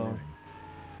 Well, So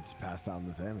just pass on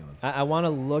this ambulance. I want to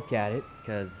look at it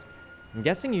because I'm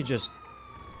guessing you just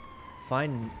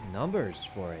find numbers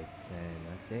for it and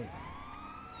that's it.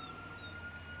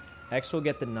 X will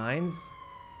get the 9s.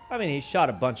 I mean, he shot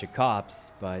a bunch of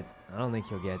cops, but I don't think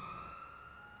he'll get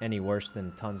any worse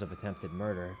than tons of attempted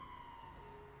murder.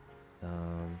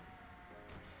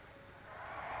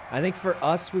 I think for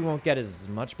us, we won't get as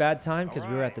much bad time because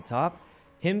we were at the top.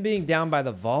 Him being down by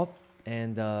the vault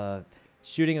and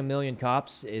shooting a million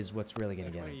cops is what's really going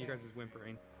to get him. You guys is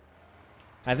whimpering.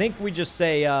 I think we just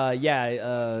say,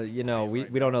 you know,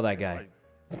 we don't know that guy.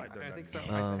 I think so.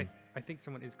 I think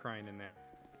someone is crying in there.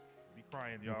 Be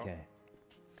crying, y'all. Okay.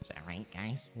 Is that right,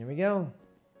 guys? Here we go.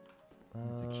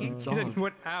 Can't get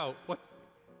anyone out. What?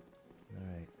 All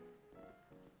right.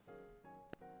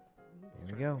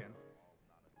 Here we go.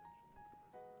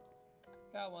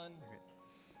 Got one.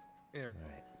 Here. All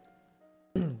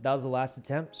right. That was the last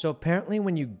attempt. So apparently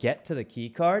when you get to the key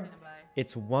card,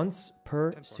 it's once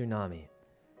per tsunami.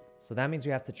 So that means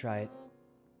we have to try it.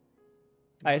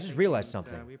 I just realized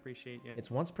something. We appreciate you.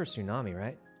 It's once per tsunami,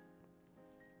 right?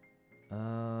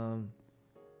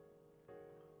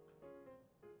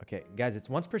 Okay, guys, it's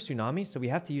once per tsunami, so we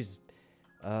have to use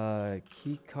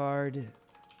key card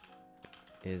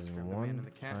is one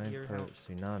time per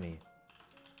tsunami.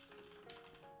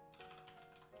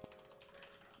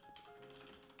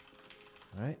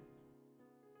 All right.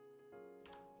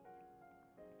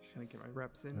 Just gonna get my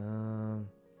reps in.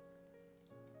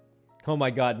 Oh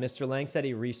my God, Mr. Lang said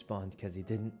he respawned because he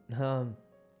didn't.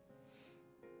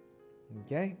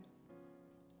 Okay.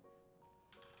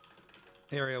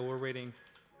 Ariel, we're waiting.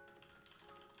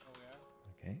 Oh,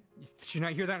 yeah? Okay. Did you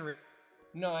not hear that?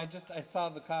 No, I saw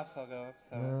the cops all go up,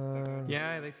 so they're going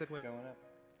yeah, they said we're going up.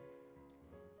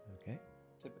 Okay.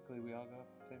 Typically, we all go up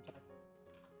at the same time.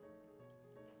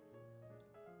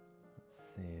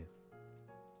 Let's see.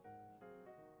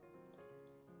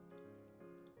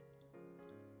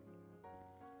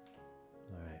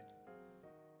 All right.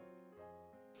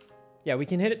 Yeah, we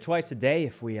can hit it twice a day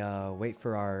if we wait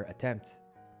for our attempt.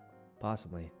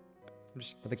 Possibly.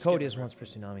 But the code is once per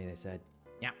tsunami, they said.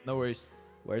 Yeah, no worries.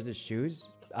 Where's his shoes?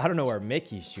 I don't know where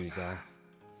Mickey's shoes are.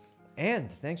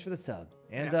 And thanks for the sub.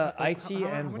 And Aichi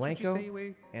and Blanco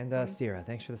and Sierra,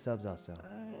 thanks for the subs also.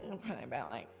 Probably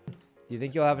about like. Do you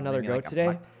think you'll have another Maybe go like a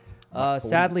today? buck 40,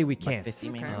 Sadly, we buck can't.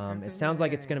 50 maybe. It sounds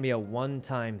like it's going to be a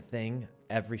one-time thing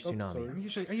every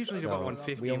tsunami. I usually do about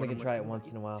 150. We only can try it once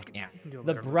in a while. Yeah.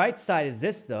 The bright side is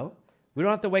this, though. We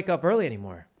don't have to wake up early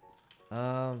anymore.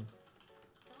 Well,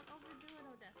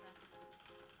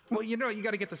 you know, you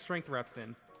got to get the strength reps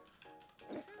in.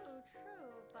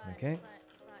 Okay.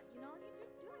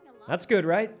 That's good,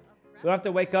 right? We don't have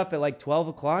to wake up at like 12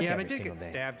 o'clock Yeah, and I every did single get day.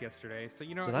 stabbed yesterday, so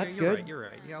you know. So that's you're good. Right, you're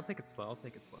right. Yeah, I'll take it slow. I'll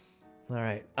take it slow. All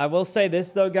right. I will say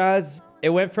this, though, guys. It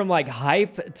went from like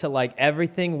hype to like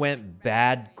everything went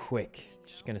bad quick.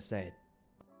 Just going to say it.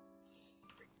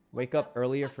 Wake up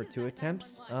earlier for 2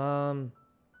 attempts?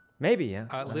 Maybe,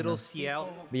 yeah. Little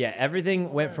CL. But yeah,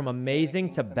 everything went from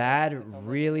amazing to bad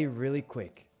really, really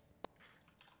quick.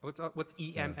 What's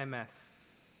EMMS?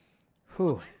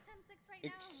 Whew.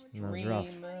 Extreme. That was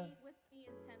rough.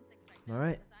 All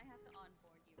right.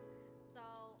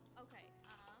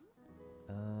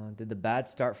 Did the bad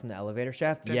start from the elevator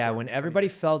shaft? Yeah, when everybody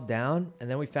fell down and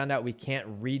then we found out we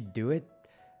can't redo it,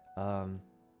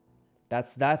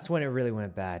 that's when it really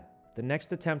went bad. The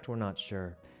next attempt, we're not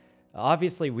sure.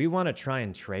 Obviously, we want to try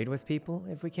and trade with people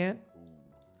if we can.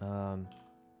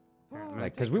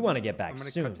 Because we want to get back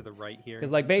soon. Cut to the right here.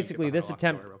 Because like basically this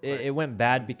attempt, it went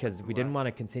bad because we didn't want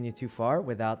to continue too far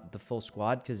without the full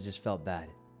squad because it just felt bad.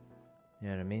 You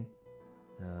know what I mean?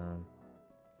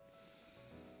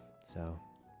 So,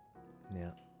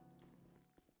 yeah.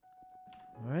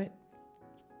 All right.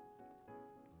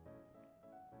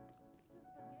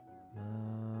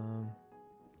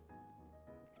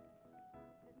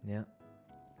 Yeah.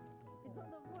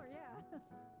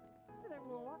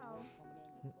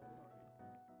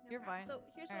 You're fine. So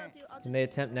here's what I'll do. I'll Can they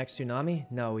attempt next tsunami?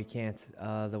 No, we can't.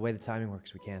 The way the timing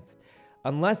works, we can't.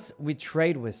 Unless we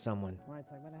trade with someone.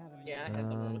 Yeah, I have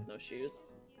the one with no shoes.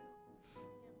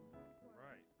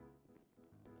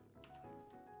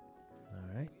 All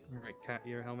right. All right, cat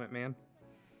ear helmet man.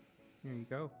 Here you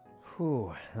go.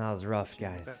 Whew, that was rough,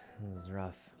 guys. That was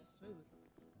rough.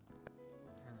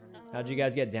 How'd you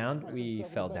guys get down? We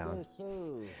fell down.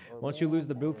 Once you lose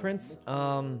the blueprints,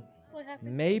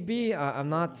 maybe I'm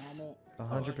not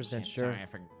 100% sure.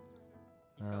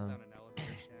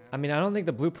 I mean, I don't think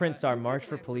the blueprints are marked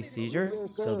for police seizure,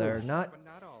 so they're not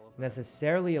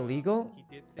necessarily illegal.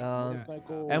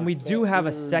 And we do have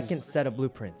a second set of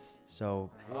blueprints,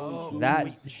 so that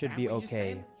should be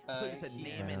okay.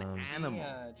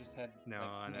 Just had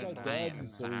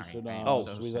Oh,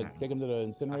 should we like take him to the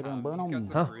incinerator and burn him?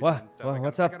 Huh? What?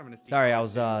 What's up? Sorry, I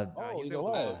was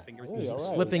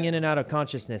slipping in and out of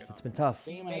consciousness. It's been tough.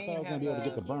 I thought I was gonna be able to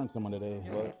get to burn someone today,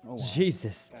 but oh well.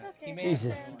 Jesus.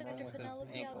 Jesus.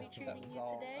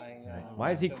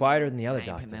 Why is he quieter than the other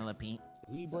doctor?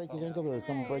 Did he break his ankles or did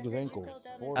someone break his ankles?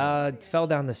 Fell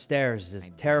down the stairs. It's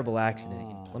a terrible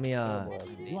accident. Let me You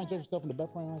want to judge yourself in the bed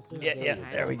frame? Yeah,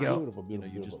 there we go. Beautiful, beautiful,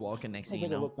 You're just walking next I'll thing you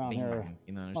take a know, look down bing, here. bang,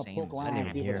 you know what I'm I'll saying? poke around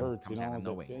and see if it hurts, you know?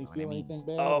 Do you feel anything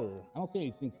bad? Oh. I don't see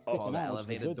anything sticking out. the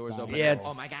elevator doors open. Yeah,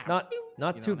 it's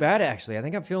not too bad actually. I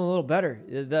think I'm feeling a little better.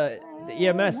 The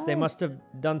EMS, they must have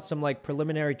done some like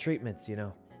preliminary treatments, you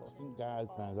know. Fucking God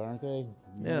signs, aren't they?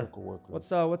 Yeah. Miracle workers.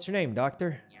 What's your name,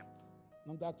 doctor?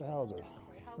 I'm Dr. Hauser.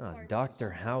 Oh,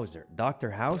 Dr. Hauser. Dr.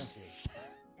 House?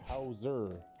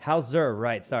 Hauser. Hauser,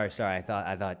 right. Sorry. I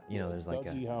thought, you know, there's like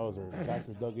Dougie Hauser.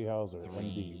 Dr. Dougie Hauser.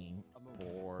 MD.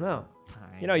 No.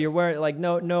 You know, you're wearing like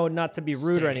no, not to be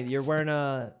rude or anything. You're wearing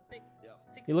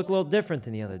you look a little different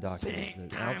than the other doctors.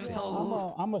 The outfit.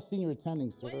 I'm a senior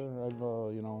attending, sir. I've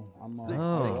you know, I'm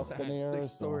up in the air,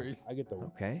 so I get the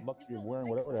luxury of wearing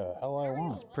whatever the hell I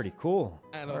want. That's pretty cool.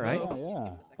 All right.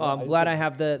 Yeah. Oh, I'm glad I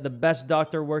have the best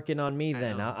doctor working on me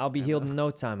then. I'll be healed in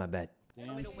no time, I bet.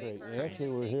 Damn straight. Actually,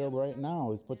 we're healed right now.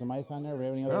 Let's put some ice on there. If you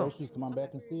have any other issues, come on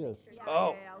back and see us.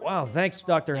 Oh, wow. Thanks,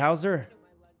 Dr. Hauser.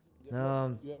 You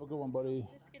have a good one, buddy.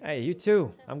 Hey, you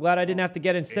too. I'm glad I didn't have to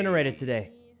get incinerated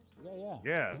today.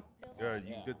 Yeah.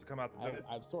 You good to come out the bed?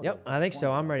 Yep, I think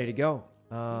so. I'm ready to go.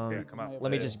 Come out the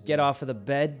let me bed. just get off of the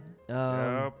bed. Yep.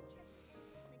 Oh.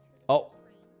 All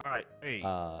right. Hey.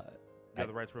 You have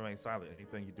the right to remain silent.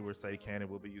 Anything you do or say can and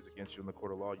will be used against you in the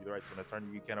court of law. You have the right to an attorney.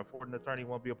 You can't afford an attorney.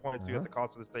 Won't be appointed to you at the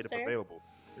cost of the state if available.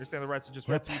 You understand the rights to just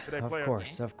read to you today, player?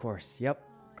 Of course. Yep.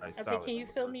 Nice, Okay, solid. can you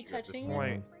feel me touching you?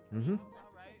 Mm-hmm.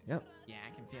 Yep. Yeah,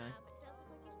 I can feel it.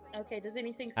 Okay, does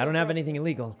anything feel I don't have broken? anything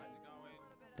illegal.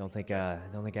 Don't think I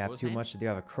have too much to do. I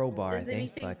have a crowbar, Does I think,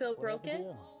 anything but feel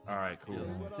broken? All right, cool.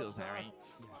 Feels alright.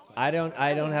 I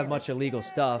don't have much illegal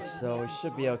stuff, so it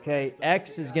should be okay.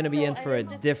 X is gonna be in for a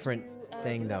different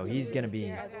thing though. He's gonna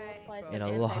be in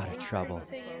a lot of trouble.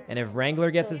 And if Wrangler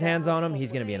gets his hands on him,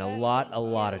 he's gonna be in a lot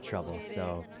of trouble.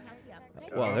 So,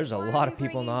 well, there's a lot of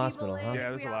people in the hospital, huh? Yeah,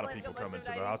 there's a lot of people coming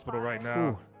to the hospital right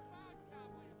now. Whew.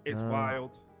 It's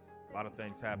wild. A lot of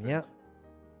things happen. Yep.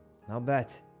 I'll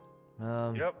bet.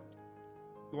 Yep.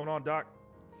 What's going on, Doc?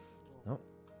 Nope.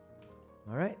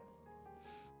 All right.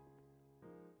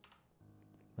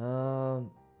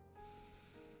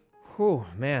 Whew,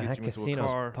 man, that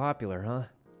casino's popular,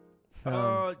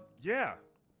 huh? Yeah.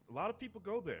 A lot of people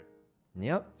go there.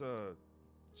 Yep.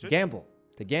 It's, gamble.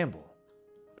 To gamble.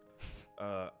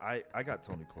 I got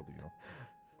Tony Corleone.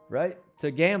 Right? To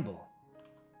gamble.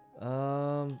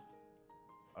 I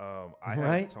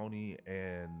right? have Tony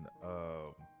and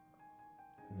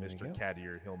Mr. Cat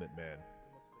Ear Helmet Man.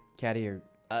 Cat Ear,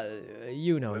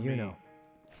 Yuno.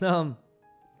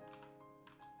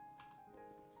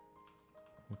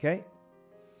 Okay.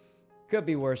 Could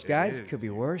be worse, guys. Could be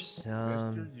worse.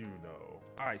 Mr. Yuno.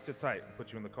 All right, sit tight.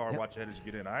 Put you in the car. Watch your head as you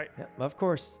get in. All right. Yep, of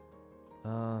course.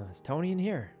 Is Tony in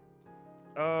here?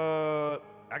 I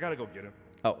gotta go get him.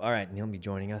 Oh, all right. He'll be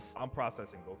joining us. I'm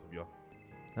processing both of you.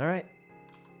 All right.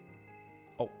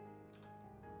 Oh.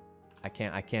 I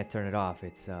can't turn it off.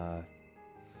 It's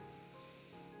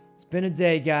been a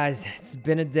day, guys. It's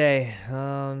been a day.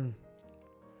 You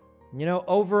know,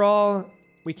 overall,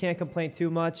 we can't complain too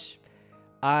much.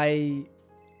 I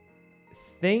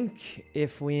think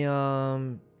if we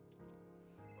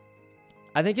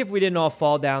didn't all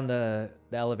fall down the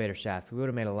elevator shaft, we would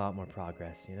have made a lot more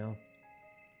progress, you know?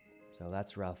 So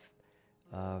that's rough.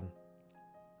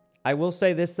 I will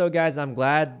say this though, guys. I'm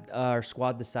glad our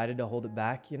squad decided to hold it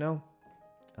back. You know,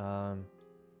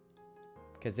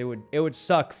 because it would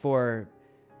suck for,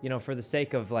 you know, for the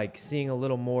sake of like seeing a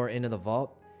little more into the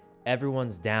vault.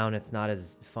 Everyone's down. It's not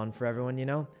as fun for everyone, you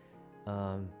know.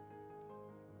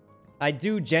 I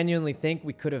do genuinely think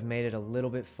we could have made it a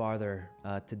little bit farther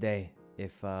today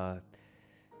if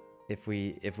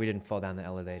we didn't fall down the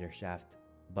elevator shaft.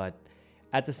 But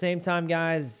at the same time,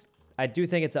 guys, I do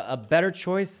think it's a better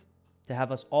choice to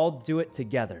have us all do it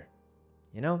together.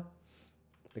 You know,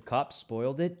 the cops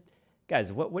spoiled it,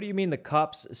 guys. What do you mean the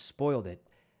cops spoiled it?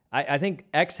 I think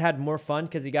X had more fun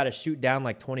because he got to shoot down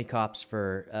like 20 cops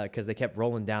for because they kept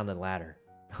rolling down the ladder.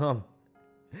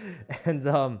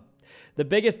 The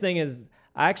biggest thing is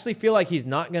I actually feel like he's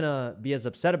not gonna be as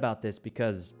upset about this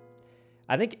because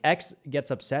I think X gets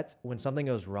upset when something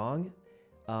goes wrong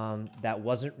that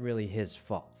wasn't really his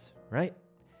fault, right?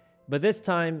 But this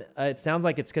time it sounds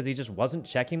like it's because he just wasn't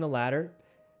checking the ladder.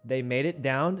 They made it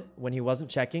down when he wasn't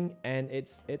checking, and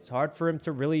it's hard for him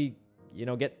to really, you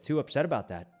know, get too upset about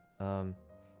that.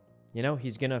 You know,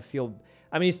 he's gonna feel.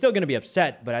 I mean, he's still gonna be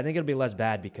upset, but I think it'll be less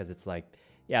bad because it's like,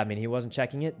 yeah, I mean, he wasn't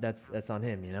checking it. That's on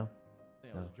him, you know.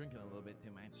 Yeah, I was drinking a little bit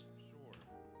too much.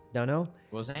 Don't know.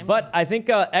 Was that? But I think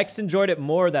X enjoyed it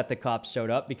more that the cops showed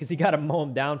up because he got to mow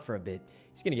him down for a bit.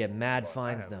 He's gonna get mad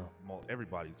fines though.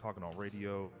 Everybody's talking on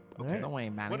radio. Okay. Don't worry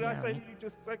about it. What did I say to you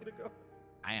just a second ago?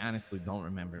 I honestly don't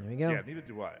remember. There we go. Yeah, neither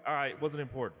do I. All right, wasn't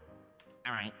important.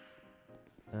 All right.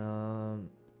 All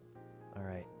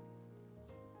right.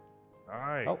 All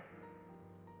right.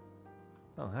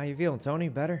 Oh, how you feeling, Tony?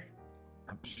 Better?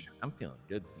 I'm feeling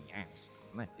good. Yeah,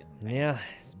 I'm not feeling bad. Yeah,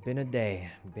 it's been a day.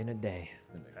 Been a day.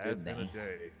 Has been a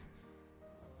day.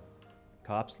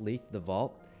 Cops leaked the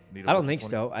vault. Need a I don't bunch think of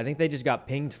so. I think they just got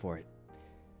pinged for it.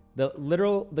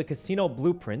 The casino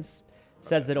blueprints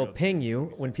says it'll ping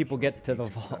you when people get to the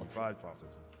vault.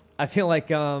 I feel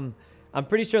like I'm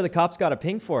pretty sure the cops got a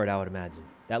ping for it, I would imagine.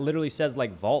 That literally says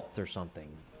like vault or something.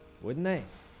 Wouldn't they?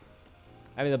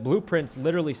 I mean, the blueprints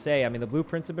literally say, I mean, the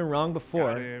blueprints have been wrong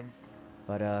before. Got him.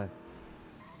 But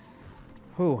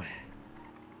whew.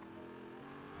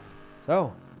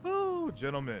 So, oh,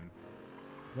 gentlemen.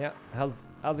 Yeah, how's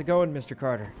it going, Mr.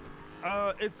 Carter?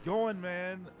 It's going,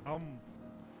 man.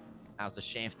 How's the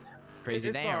shift? Crazy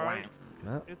it's day all or right.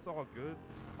 what? It's all good.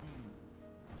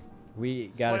 We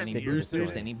gotta Slightly stick to the irritated.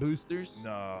 story. Any boosters?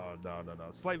 No.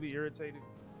 Slightly irritated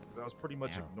because I was pretty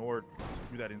much ignored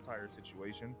through that entire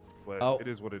situation. But it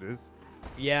is what it is.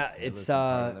 Yeah, Hey, it's listen,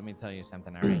 Carter, let me tell you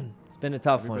something, all right? It's been a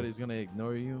tough one. Everybody's gonna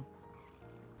ignore you.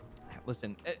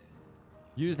 Listen,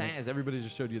 use that as everybody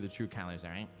just showed you the true colors, all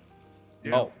right?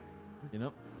 Yeah. Oh. You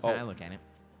know, that's how I look at it.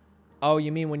 Oh,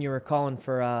 you mean when you were calling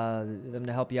for them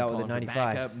to help you out with the Calling for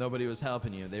backup, 95s? nobody was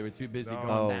helping you. They were too busy No.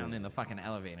 going down in the fucking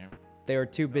elevator. They were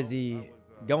too busy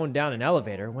going down an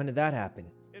elevator. When did that happen?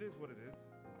 It is what it is.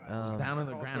 I was down on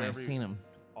the ground. I seen them.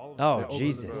 Oh,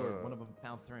 Jesus. One of them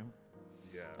fell through.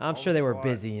 Yeah. I'm sure they were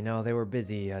busy, you know. They were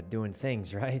busy doing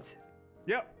things, right?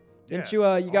 Yep. Didn't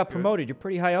Yeah, you got all good. promoted? You're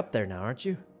pretty high up there now, aren't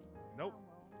you? Nope.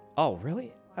 Oh,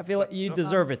 really? I feel like you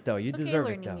deserve it, though. You deserve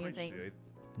it, though.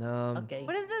 Okay.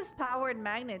 What is this powered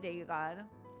magnet that you got?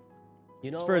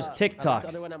 You know, It's for his There's TikToks.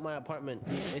 other one at my apartment.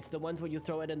 It's the ones where you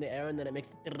throw it in the air and then it makes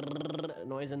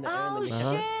noise in the air. Oh And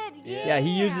then you shit! Yeah, he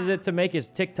uses it to make his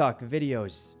TikTok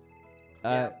videos.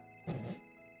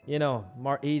 You know,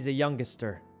 he's a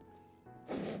youngster.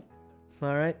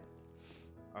 All right.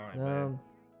 All right, man.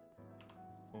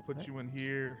 We'll put you in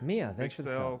here. Mia, thanks Big for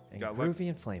the cell. cell. And Got groovy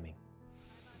and flaming.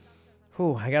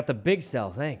 Whew, I got the big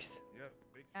cell. Thanks.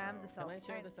 I'm the self. Can I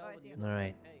share the cell with you? All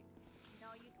right.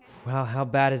 Well, how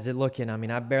bad is it looking? I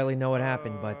mean, I barely know what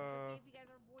happened, but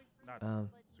Not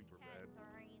super bad.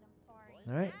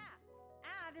 all right.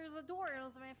 There's a door. It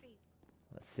was in my face.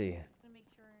 Let's see.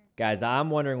 Guys, I'm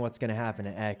wondering what's going to happen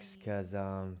to X because,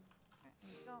 I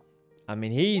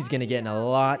mean, he's going to get in a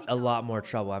lot more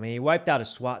trouble. I mean, he wiped out a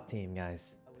SWAT team,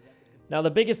 guys. Now,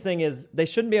 the biggest thing is they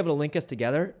shouldn't be able to link us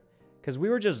together because we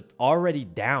were just already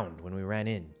downed when we ran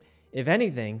in. If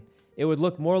anything, it would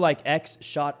look more like X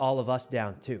shot all of us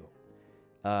down too,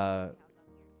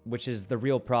 which is the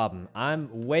real problem.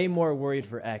 I'm way more worried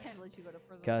for X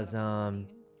because, I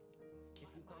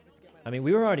mean,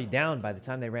 we were already down by the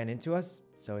time they ran into us.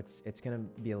 So it's going to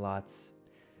be a lot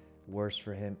worse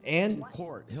for him. And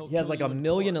he has like 1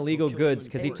 million illegal goods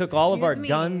because he took all of our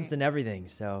guns and everything.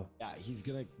 So yeah, he's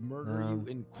going to murder you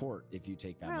in court if you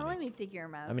take that Bro, money. let me think your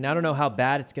mouth. I mean, I don't know how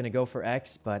bad it's going to go for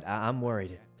X, but I'm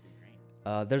worried.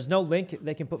 There's no link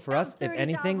they can put for us. If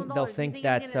anything, they'll think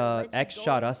that X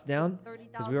shot us down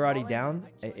because we were already down.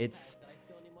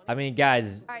 I mean,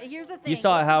 guys, All right, here's the thing. you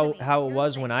saw Listen to me. how it Here's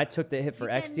was the when thing. I took the hit for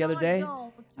You X the other cannot day.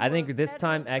 go to I think a this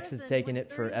time federal X is prison taking with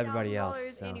it for everybody else.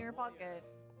 $30,000 So in your pocket.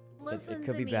 it Listen could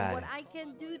to be me. bad. What I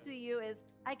can do to you is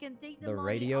I can take the The money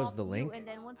radio's off the you, link? and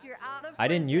then once you're out of I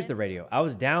didn't use prison- the radio. I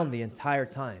was down the entire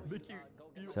time.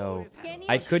 So Can you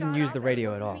I couldn't shut use up the and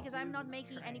radio listen at to me? all. Because I'm not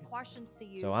making any questions to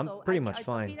you. So I'm pretty much it's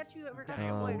fine. okay that you request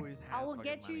a lawyer. I will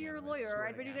get you your lawyer,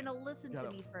 alright? But you're gonna listen to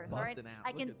me first, alright?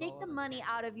 I can take the money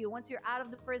out of you. Once you're out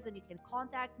of the prison, you can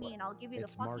contact me and I'll give you the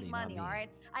It's Marty, fucking not money, me. alright?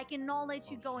 I cannot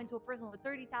let you go into a prison with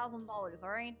 $30,000,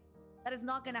 alright? That is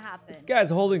not gonna happen. This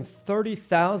guy's holding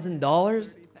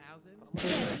 $30,000.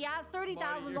 Yes, he has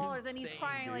 $30,000 and he's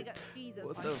crying like Jesus.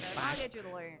 I'll get you the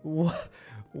lawyer.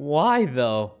 Why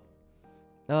though?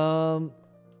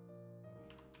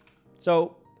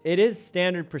 So it is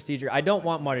standard procedure. I don't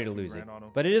want Marty to lose it,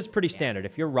 but it is pretty standard.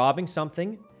 If you're robbing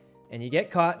something and you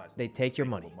get caught, they take your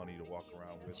money.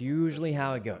 It's usually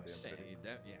how it goes.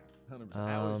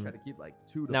 I always try to keep like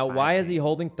 2 to Now, 5 why is he days.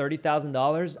 holding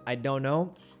 $30,000? I don't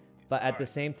know. But at the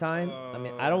same time, I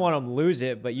mean, I don't want him to lose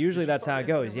it, but usually that's how it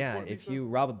goes. Yeah, if you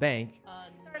rob a bank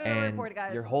and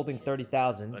you're holding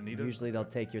 30,000, usually they'll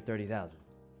take your 30,000.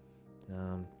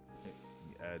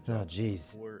 Oh,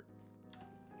 jeez.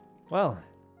 Well,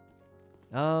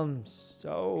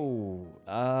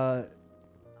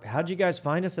 how'd you guys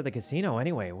find us at the casino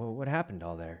anyway? What happened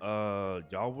all there?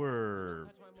 Y'all were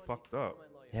fucked up.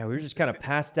 Yeah, we were just kind of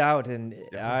passed out, and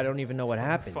I don't even know what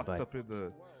happened. Fucked But up in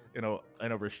the,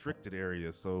 in a restricted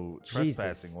area, so Jesus.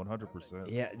 trespassing 100%.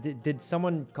 Yeah, did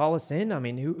someone call us in? I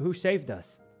mean, who saved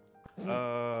us?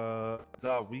 No,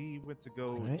 we went to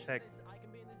go check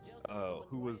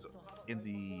who was in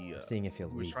the Seeing if you'll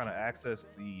who was leak. trying to access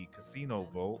the casino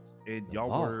vault, and y'all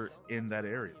vault? were in that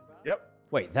area. Yep.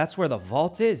 Wait, that's where the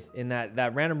vault is? In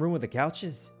that random room with the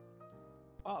couches?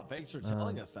 Oh, thanks for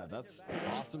telling us that. That's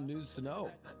awesome news to know.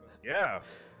 Yeah.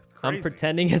 I'm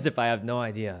pretending as if I have no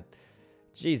idea.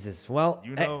 Jesus. Well,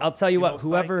 You hey, know- I'll tell you you what. know,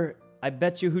 Whoever, I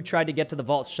bet you who tried to get to the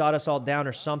vault shot us all down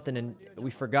or something, and we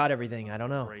forgot everything. I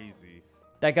don't know. Crazy.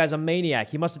 That guy's a maniac.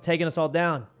 He must have taken us all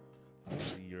down.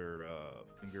 See your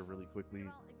finger really quickly.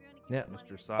 Yeah.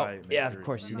 Mr. Sai. Oh, yeah, of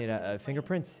course. You need a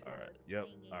fingerprint. All right. Yep.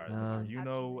 All right. Mr.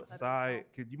 Yuno, Sai.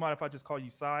 Could you mind if I just call you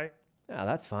Sai? Yeah,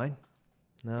 that's fine.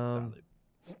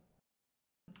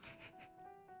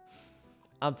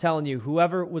 I'm telling you,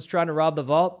 whoever was trying to rob the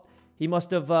vault, he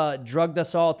must have drugged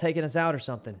us all, taken us out or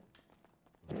something.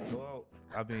 Well,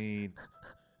 I mean,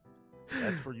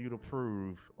 that's for you to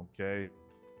prove, okay?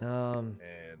 Um,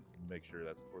 And make sure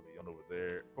that's Corleone over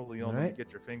there. Corleone, All let me right.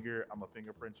 get your finger. I'm gonna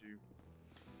fingerprint you.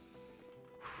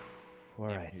 All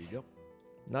Yeah, right. here you go.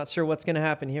 Not sure what's going to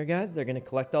happen here, guys. They're going to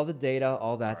collect all the data,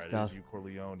 all that All right, stuff. there's you,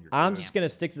 Corleone. You're I'm good. just going to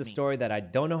stick to the story that I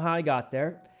don't know how I got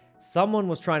there. Someone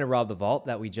was trying to rob the vault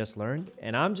that we just learned,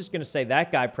 and I'm just going to say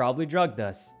that guy probably drugged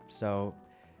us. So,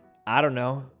 I don't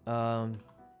know.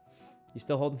 You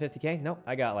still holding 50K? Nope,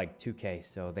 I got like 2K,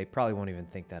 so they probably won't even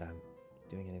think that I'm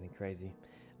doing anything crazy.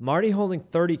 Marty holding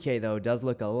 30K, though, does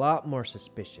look a lot more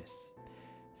suspicious.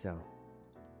 So,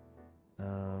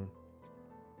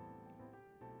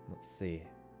 let's see.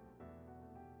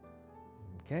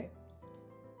 Okay.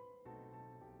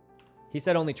 He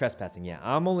said only trespassing. Yeah,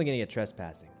 I'm only going to get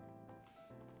trespassing.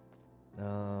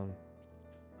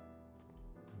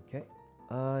 Okay.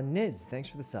 Niz, thanks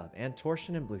for the sub. And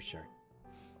Torsion and Blue Shirt.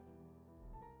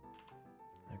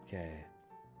 Okay.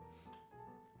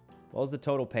 What was the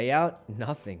total payout?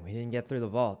 Nothing. We didn't get through the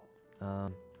vault.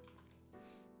 Oh,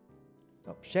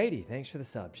 Shady, thanks for the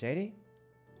sub. Shady?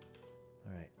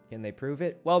 All right. Can they prove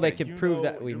it? Well, they Yeah, can you prove know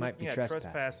that we you're might be looking at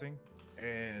trespassing.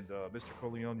 And Mr.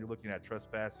 Corleone, you're looking at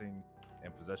trespassing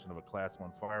and possession of a Class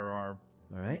 1 firearm.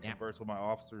 All right. Converse with my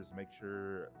officers, make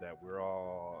sure that we're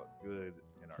all good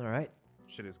and our All right.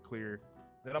 shit is clear.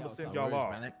 Then I'm gonna send y'all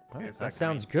off. All right. That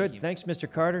sounds good. Thanks,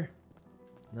 Mr. Carter.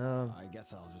 I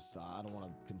guess I'll just, I don't want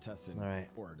to contest it in All right.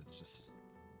 court. It's just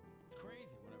crazy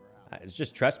whatever happened. It's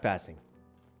just trespassing,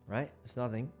 right? There's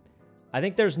nothing. I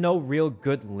think there's no real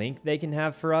good link they can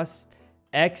have for us.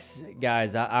 X,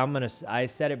 guys, I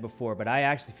said it before, but I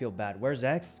actually feel bad. Where's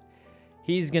X?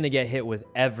 He's gonna get hit with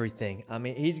everything. I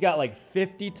mean, he's got like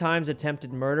 50 times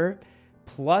attempted murder,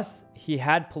 plus he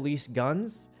had police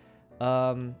guns.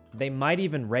 They might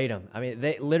even raid him. I mean,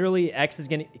 they literally X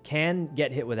can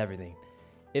get hit with everything.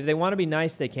 If they want to be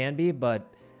nice, they can be, but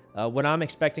what I'm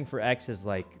expecting for X is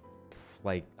like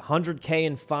 100K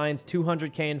in fines,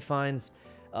 200K in fines,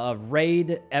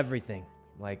 raid everything.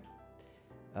 Like,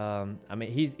 I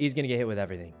mean, he's gonna get hit with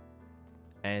everything,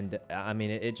 and I mean,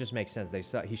 it just makes sense.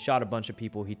 He shot a bunch of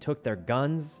people. He took their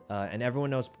guns, and everyone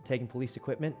knows taking police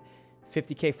equipment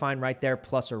 50K fine right there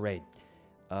plus a raid.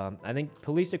 I think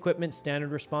police equipment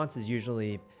standard response is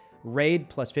usually raid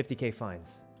plus 50K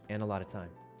fines and a lot of time.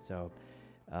 So,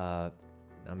 I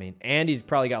mean, and he's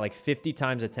probably got like 50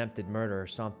 times attempted murder or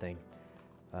something.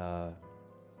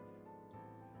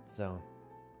 So,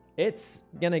 it's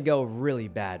gonna go really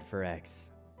bad for X.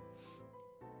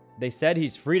 They said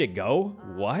he's free to go?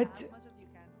 What?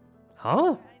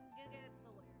 Huh?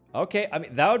 Okay, I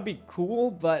mean, that would be cool,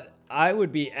 but I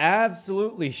would be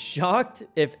absolutely shocked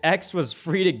if X was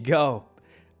free to go.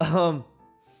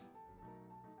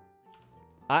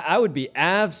 I would be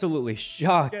absolutely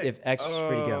shocked if X was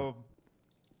free to go.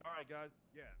 All right, guys.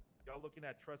 Yeah, y'all looking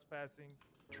at trespassing?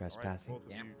 Trespassing. Right,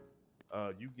 both of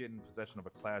you. You get in possession of a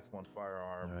Class 1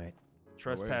 firearm. All right.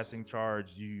 Trespassing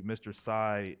charge. You, Mr.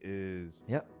 Sai, is.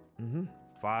 Yep. Mm-hmm.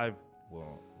 5.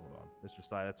 Well, hold on, Mr.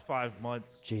 Sai. That's 5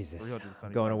 months. Jesus,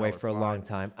 I'm going away for a long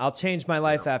time. I'll change my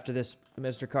life after this,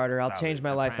 Mr. Carter. I'll change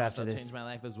my life after this. I'll change my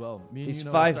life as well. These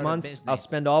 5 months, I'll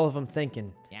spend all of them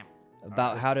thinking. Yeah.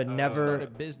 About how to never start a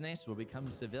business. We'll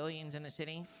become civilians in the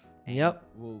city. Yep.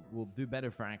 We'll do better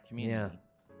for our community.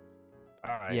 Yeah.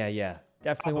 All right. Yeah.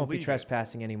 Definitely won't be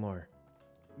trespassing anymore.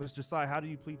 Mr. Sai, how do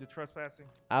you plead to trespassing?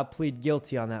 I'll plead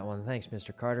guilty on that one. Thanks,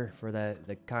 Mr. Carter, for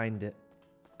the kind,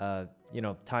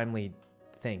 timely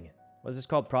thing. What's this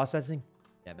called? Processing?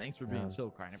 Yeah, thanks for being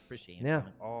so kind. I appreciate it. Yeah.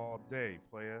 All day,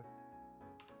 player.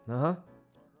 Uh-huh.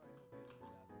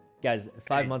 Guys,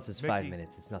 5 months is 5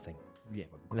 minutes. It's nothing. Yeah.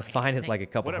 And the fine is like a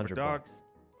couple Whatever, hundred dog. bucks.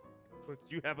 But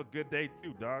you have a good day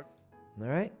too, dog. All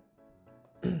right.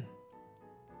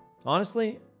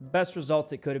 Honestly, best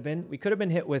result it could have been. We could have been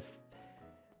hit with,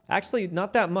 actually,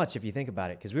 not that much if you think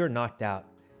about it, because we were knocked out.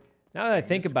 Now that I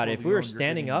think about it, if we were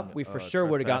standing up, we for sure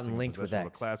would have gotten linked with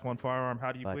X. Class 1 firearm.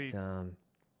 How do you plead?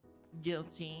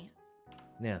 Guilty.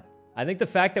 Yeah. I think the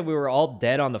fact that we were all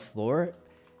dead on the floor,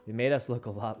 it made us look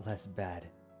a lot less bad.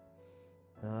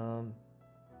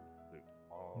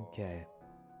 Okay.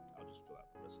 I'll just fill out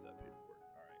the rest of that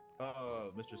paperwork. All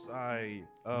right. Mr. Sai,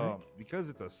 because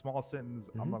it's a small sentence,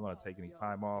 I'm not going to take any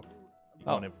time off.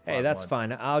 Oh, hey, that's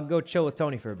fine. I'll go chill with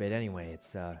Tony for a bit anyway.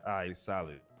 It's Aye,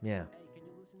 solid. Yeah.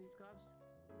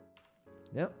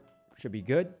 Yep. Should be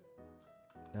good.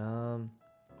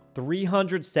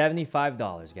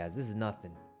 $375, guys. This is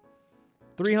nothing.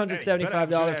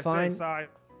 $375 fine.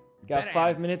 Got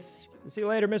 5 minutes. See you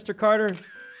later, Mr. Carter.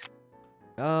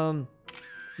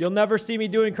 You'll never see me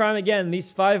doing crime again. These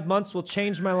 5 months will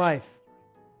change my life.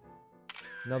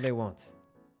 No, they won't.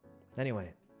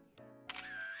 Anyway.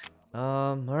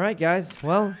 All right, guys.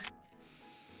 Well,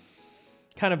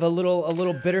 kind of a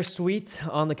little bittersweet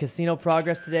on the casino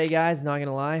progress today, guys. Not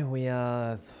gonna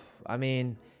lie. I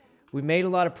mean, we made a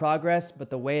lot of progress, but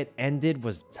the way it ended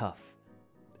was tough.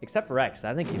 Except for X.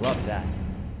 I think he loved that.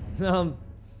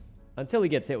 Until he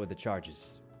gets hit with the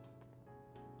charges.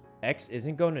 X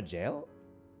isn't going to jail?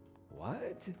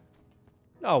 What?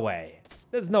 No way.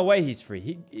 There's no way he's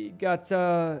free. He got,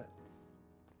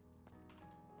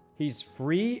 he's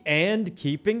free and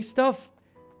keeping stuff?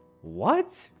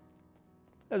 What?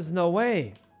 There's no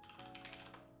way.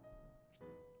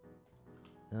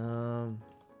 Oh,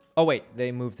 wait.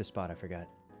 They moved the spot. I forgot.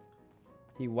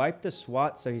 He wiped the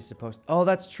SWAT, so he's supposed... Oh,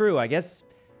 that's true. I guess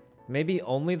maybe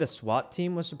only the SWAT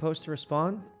team was supposed to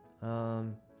respond.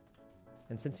 And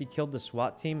since he killed the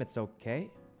SWAT team, it's okay?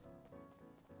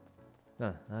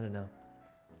 Huh, I don't know.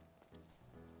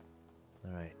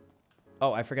 All right.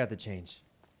 Oh, I forgot to change.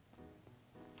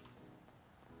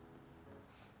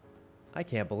 I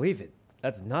can't believe it.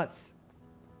 That's nuts.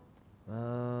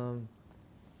 But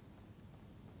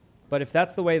if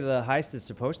that's the way the heist is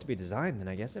supposed to be designed, then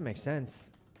I guess it makes sense.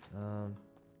 All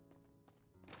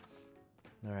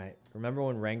right. Remember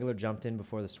when Wrangler jumped in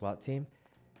before the SWAT team?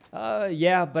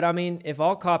 Yeah, but I mean, if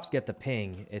all cops get the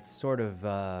ping, it's sort of,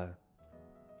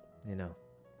 you know,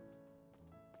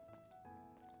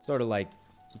 sort of like,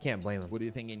 you can't blame them. What are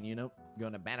you thinking, Yuno?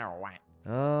 Going to bed or what?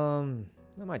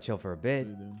 I might chill for a bit.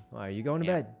 Why, are you going to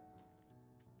bed?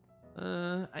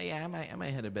 Yeah, I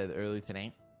might head to bed early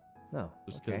today. No,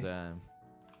 just because,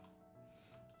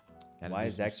 why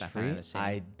is X free?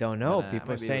 I don't know.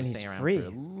 People are saying he's free. For a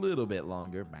little bit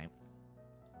longer, but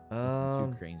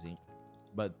too crazy.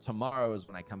 But tomorrow is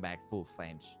when I come back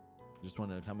full-fledged. Just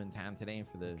want to come in town today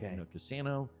for the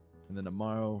casino, and then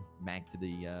tomorrow back to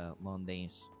the long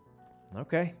days.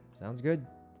 Okay, sounds good.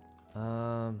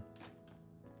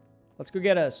 Let's go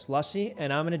get a slushie,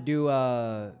 and I'm gonna do.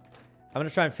 I'm gonna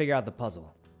try and figure out the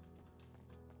puzzle.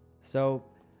 So,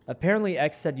 apparently,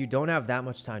 X said you don't have that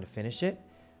much time to finish it,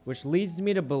 which leads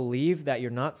me to believe that you're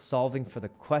not solving for the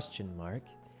question mark,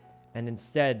 and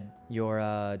instead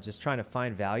you're just trying to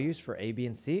find values for A, B,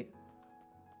 and C,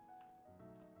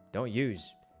 don't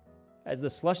use. Is the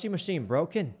slushy machine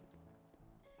broken?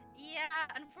 Yeah,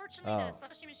 unfortunately the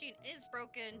slushy machine is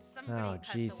broken. Somebody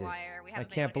cut Jesus. the wire. We I haven't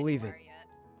been can't able to believe get it.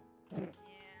 the wire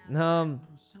yet.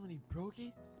 Somebody broke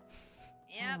it?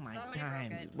 Yep, Oh my somebody God.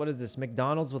 broke it. What is this,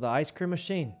 McDonald's with an ice cream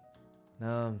machine?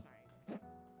 All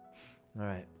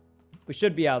right. We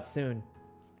should be out soon.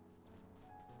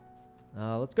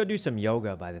 Let's go do some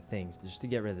yoga by the things, just to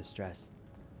get rid of the stress.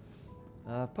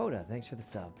 Poda, thanks for the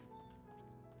sub.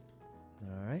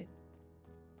 All right.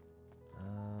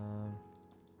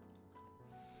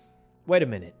 Wait a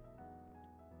minute.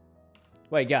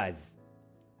 Wait, guys.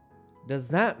 Does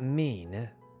that mean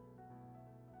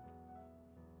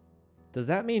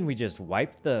we just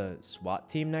wipe the SWAT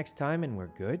team next time and we're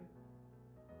good?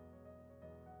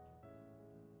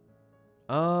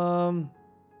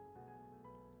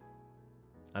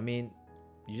 I mean,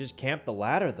 you just camp the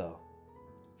ladder though.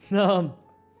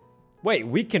 Wait,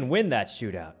 we can win that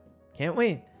shootout, can't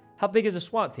we? How big is a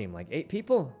SWAT team? Like 8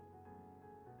 people?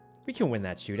 We can win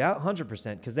that shootout,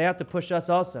 100%, because they have to push us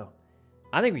also.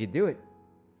 I think we could do it. All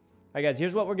right, guys,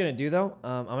 here's what we're going to do, though.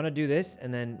 I'm going to do this,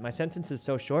 and then my sentence is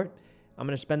so short, I'm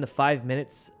going to spend the 5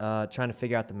 minutes trying to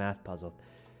figure out the math puzzle.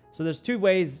 So there's 2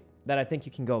 ways that I think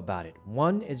you can go about it.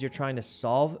 One is you're trying to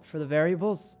solve for the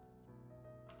variables,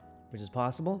 which is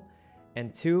possible.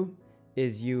 And 2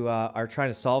 is you are trying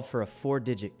to solve for a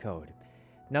 4-digit code.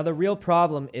 Now, the real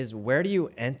problem is where do you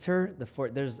enter the 4?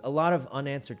 There's a lot of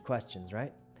unanswered questions,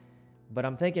 right? But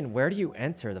I'm thinking, where do you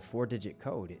enter the 4-digit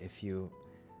code if you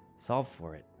solve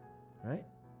for it, right?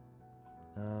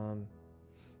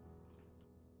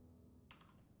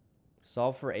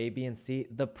 Solve for A, B, and C.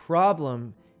 The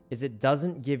problem is it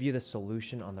doesn't give you the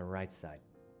solution on the right side.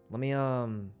 Let me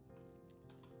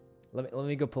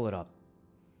go pull it up.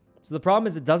 So the problem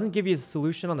is it doesn't give you the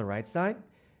solution on the right side,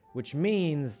 which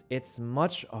means it's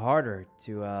much harder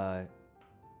to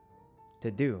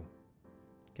do,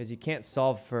 because you can't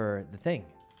solve for the thing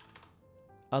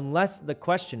unless the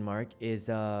question mark is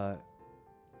okay.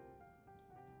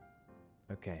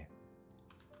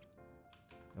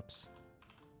 Oops.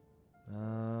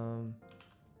 All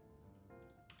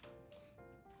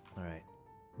right.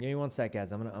 Give me 1 sec,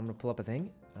 guys. I'm gonna pull up a thing.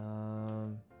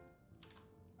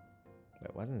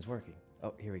 Wait, why isn't this working?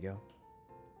 Oh, here we go.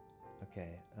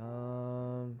 Okay.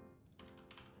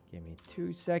 Give me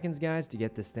 2 seconds, guys, to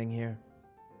get this thing here.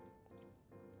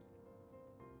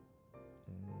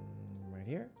 Right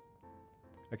here.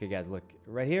 Okay, guys, look.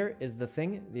 Right here is the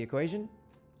thing, the equation.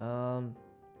 So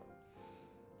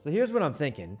here's what I'm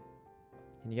thinking.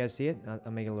 Can you guys see it?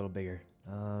 I'll make it a little bigger.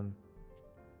 All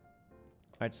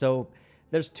right, so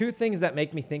there's 2 things that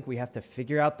make me think we have to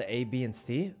figure out the A, B, and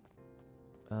C.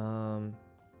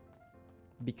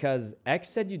 Because X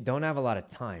said you don't have a lot of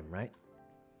time, right?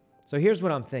 So here's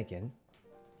what I'm thinking.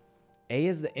 A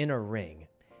is the inner ring.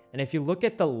 And if you look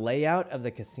at the layout of the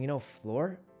casino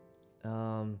floor,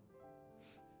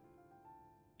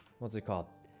 what's it called?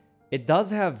 It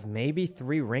does have maybe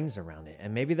 3 rings around it.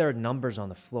 And maybe there are numbers on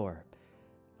the floor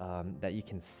that you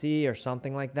can see or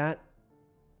something like that.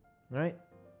 Right?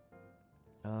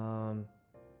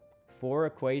 4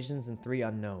 equations and 3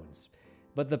 unknowns.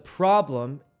 But the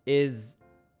problem is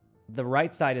the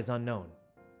right side is unknown.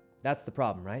 That's the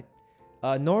problem, right?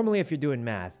 Normally, if you're doing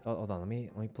math... Oh, hold on, let me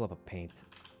pull up a paint.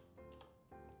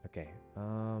 Okay,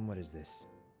 what is this?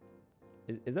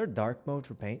 Is there a dark mode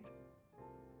for paint?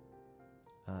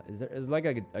 Is there like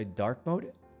a dark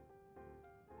mode?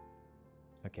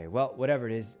 Okay, well, whatever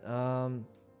it is.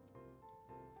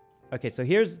 Okay, so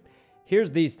here's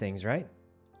these things, right?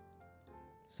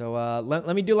 So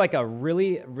let me do like a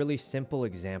really, really simple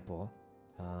example.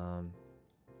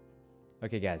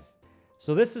 Okay, guys.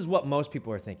 So this is what most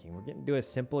people are thinking. We're going to do a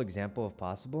simple example if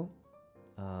possible.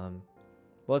 Well,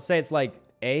 let's say it's like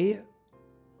A,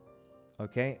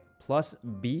 okay, plus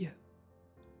B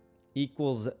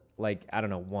equals like, I don't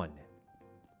know, 1.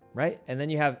 Right? And then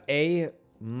you have A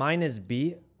minus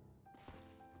B.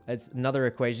 That's another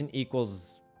equation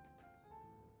equals...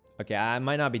 Okay, I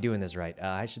might not be doing this right.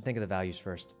 I should think of the values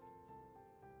first.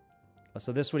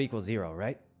 So this would equal 0,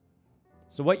 right?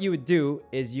 So what you would do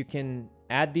is you can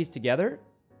add these together,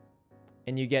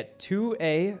 and you get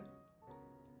 2A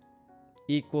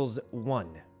equals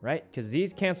 1, right? Because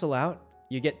these cancel out.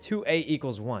 You get 2A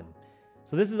equals 1.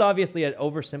 So this is obviously an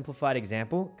oversimplified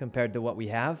example compared to what we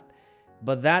have,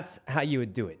 but that's how you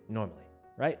would do it normally,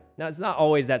 right? Now, it's not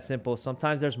always that simple.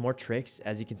 Sometimes there's more tricks,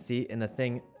 as you can see in the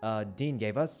thing Dean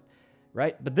gave us,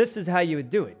 right? But this is how you would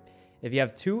do it. If you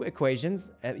have 2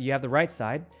 equations, you have the right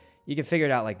side, you can figure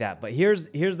it out like that. But here's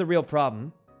the real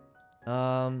problem.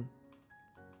 Hold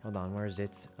on, where is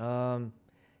it?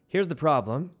 Here's the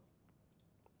problem.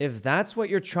 If that's what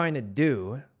you're trying to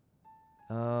do,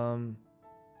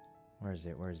 where is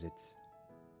it?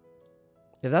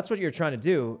 If that's what you're trying to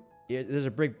do, there's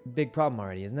a big problem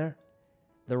already, isn't there?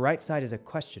 The right side is a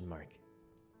question mark.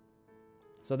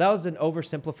 So that was an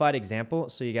oversimplified example,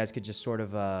 so you guys could just sort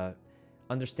of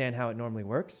understand how it normally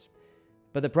works.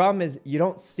 But the problem is you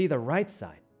don't see the right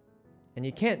side. And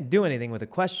you can't do anything with a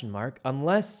question mark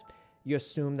unless you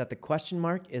assume that the question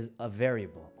mark is a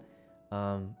variable,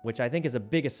 which I think is a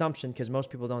big assumption because most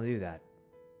people don't do that.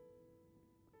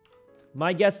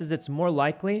 My guess is it's more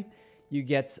likely you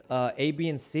get A, B,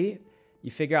 and C.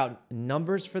 You figure out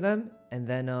numbers for them, and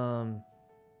then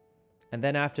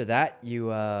after that, you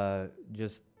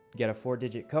just get a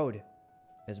 4-digit code,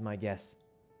 is my guess.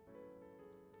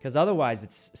 Because otherwise,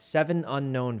 it's 7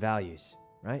 unknown values,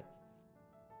 right?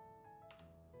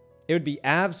 It would be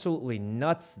absolutely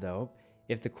nuts, though,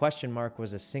 if the question mark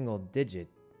was a single digit,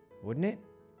 wouldn't it?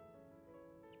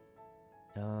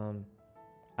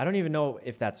 I don't even know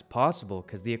if that's possible,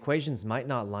 because the equations might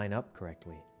not line up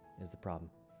correctly, is the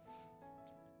problem.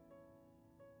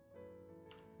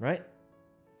 Right?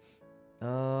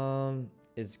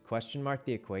 Is question mark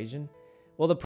the equation? Well, the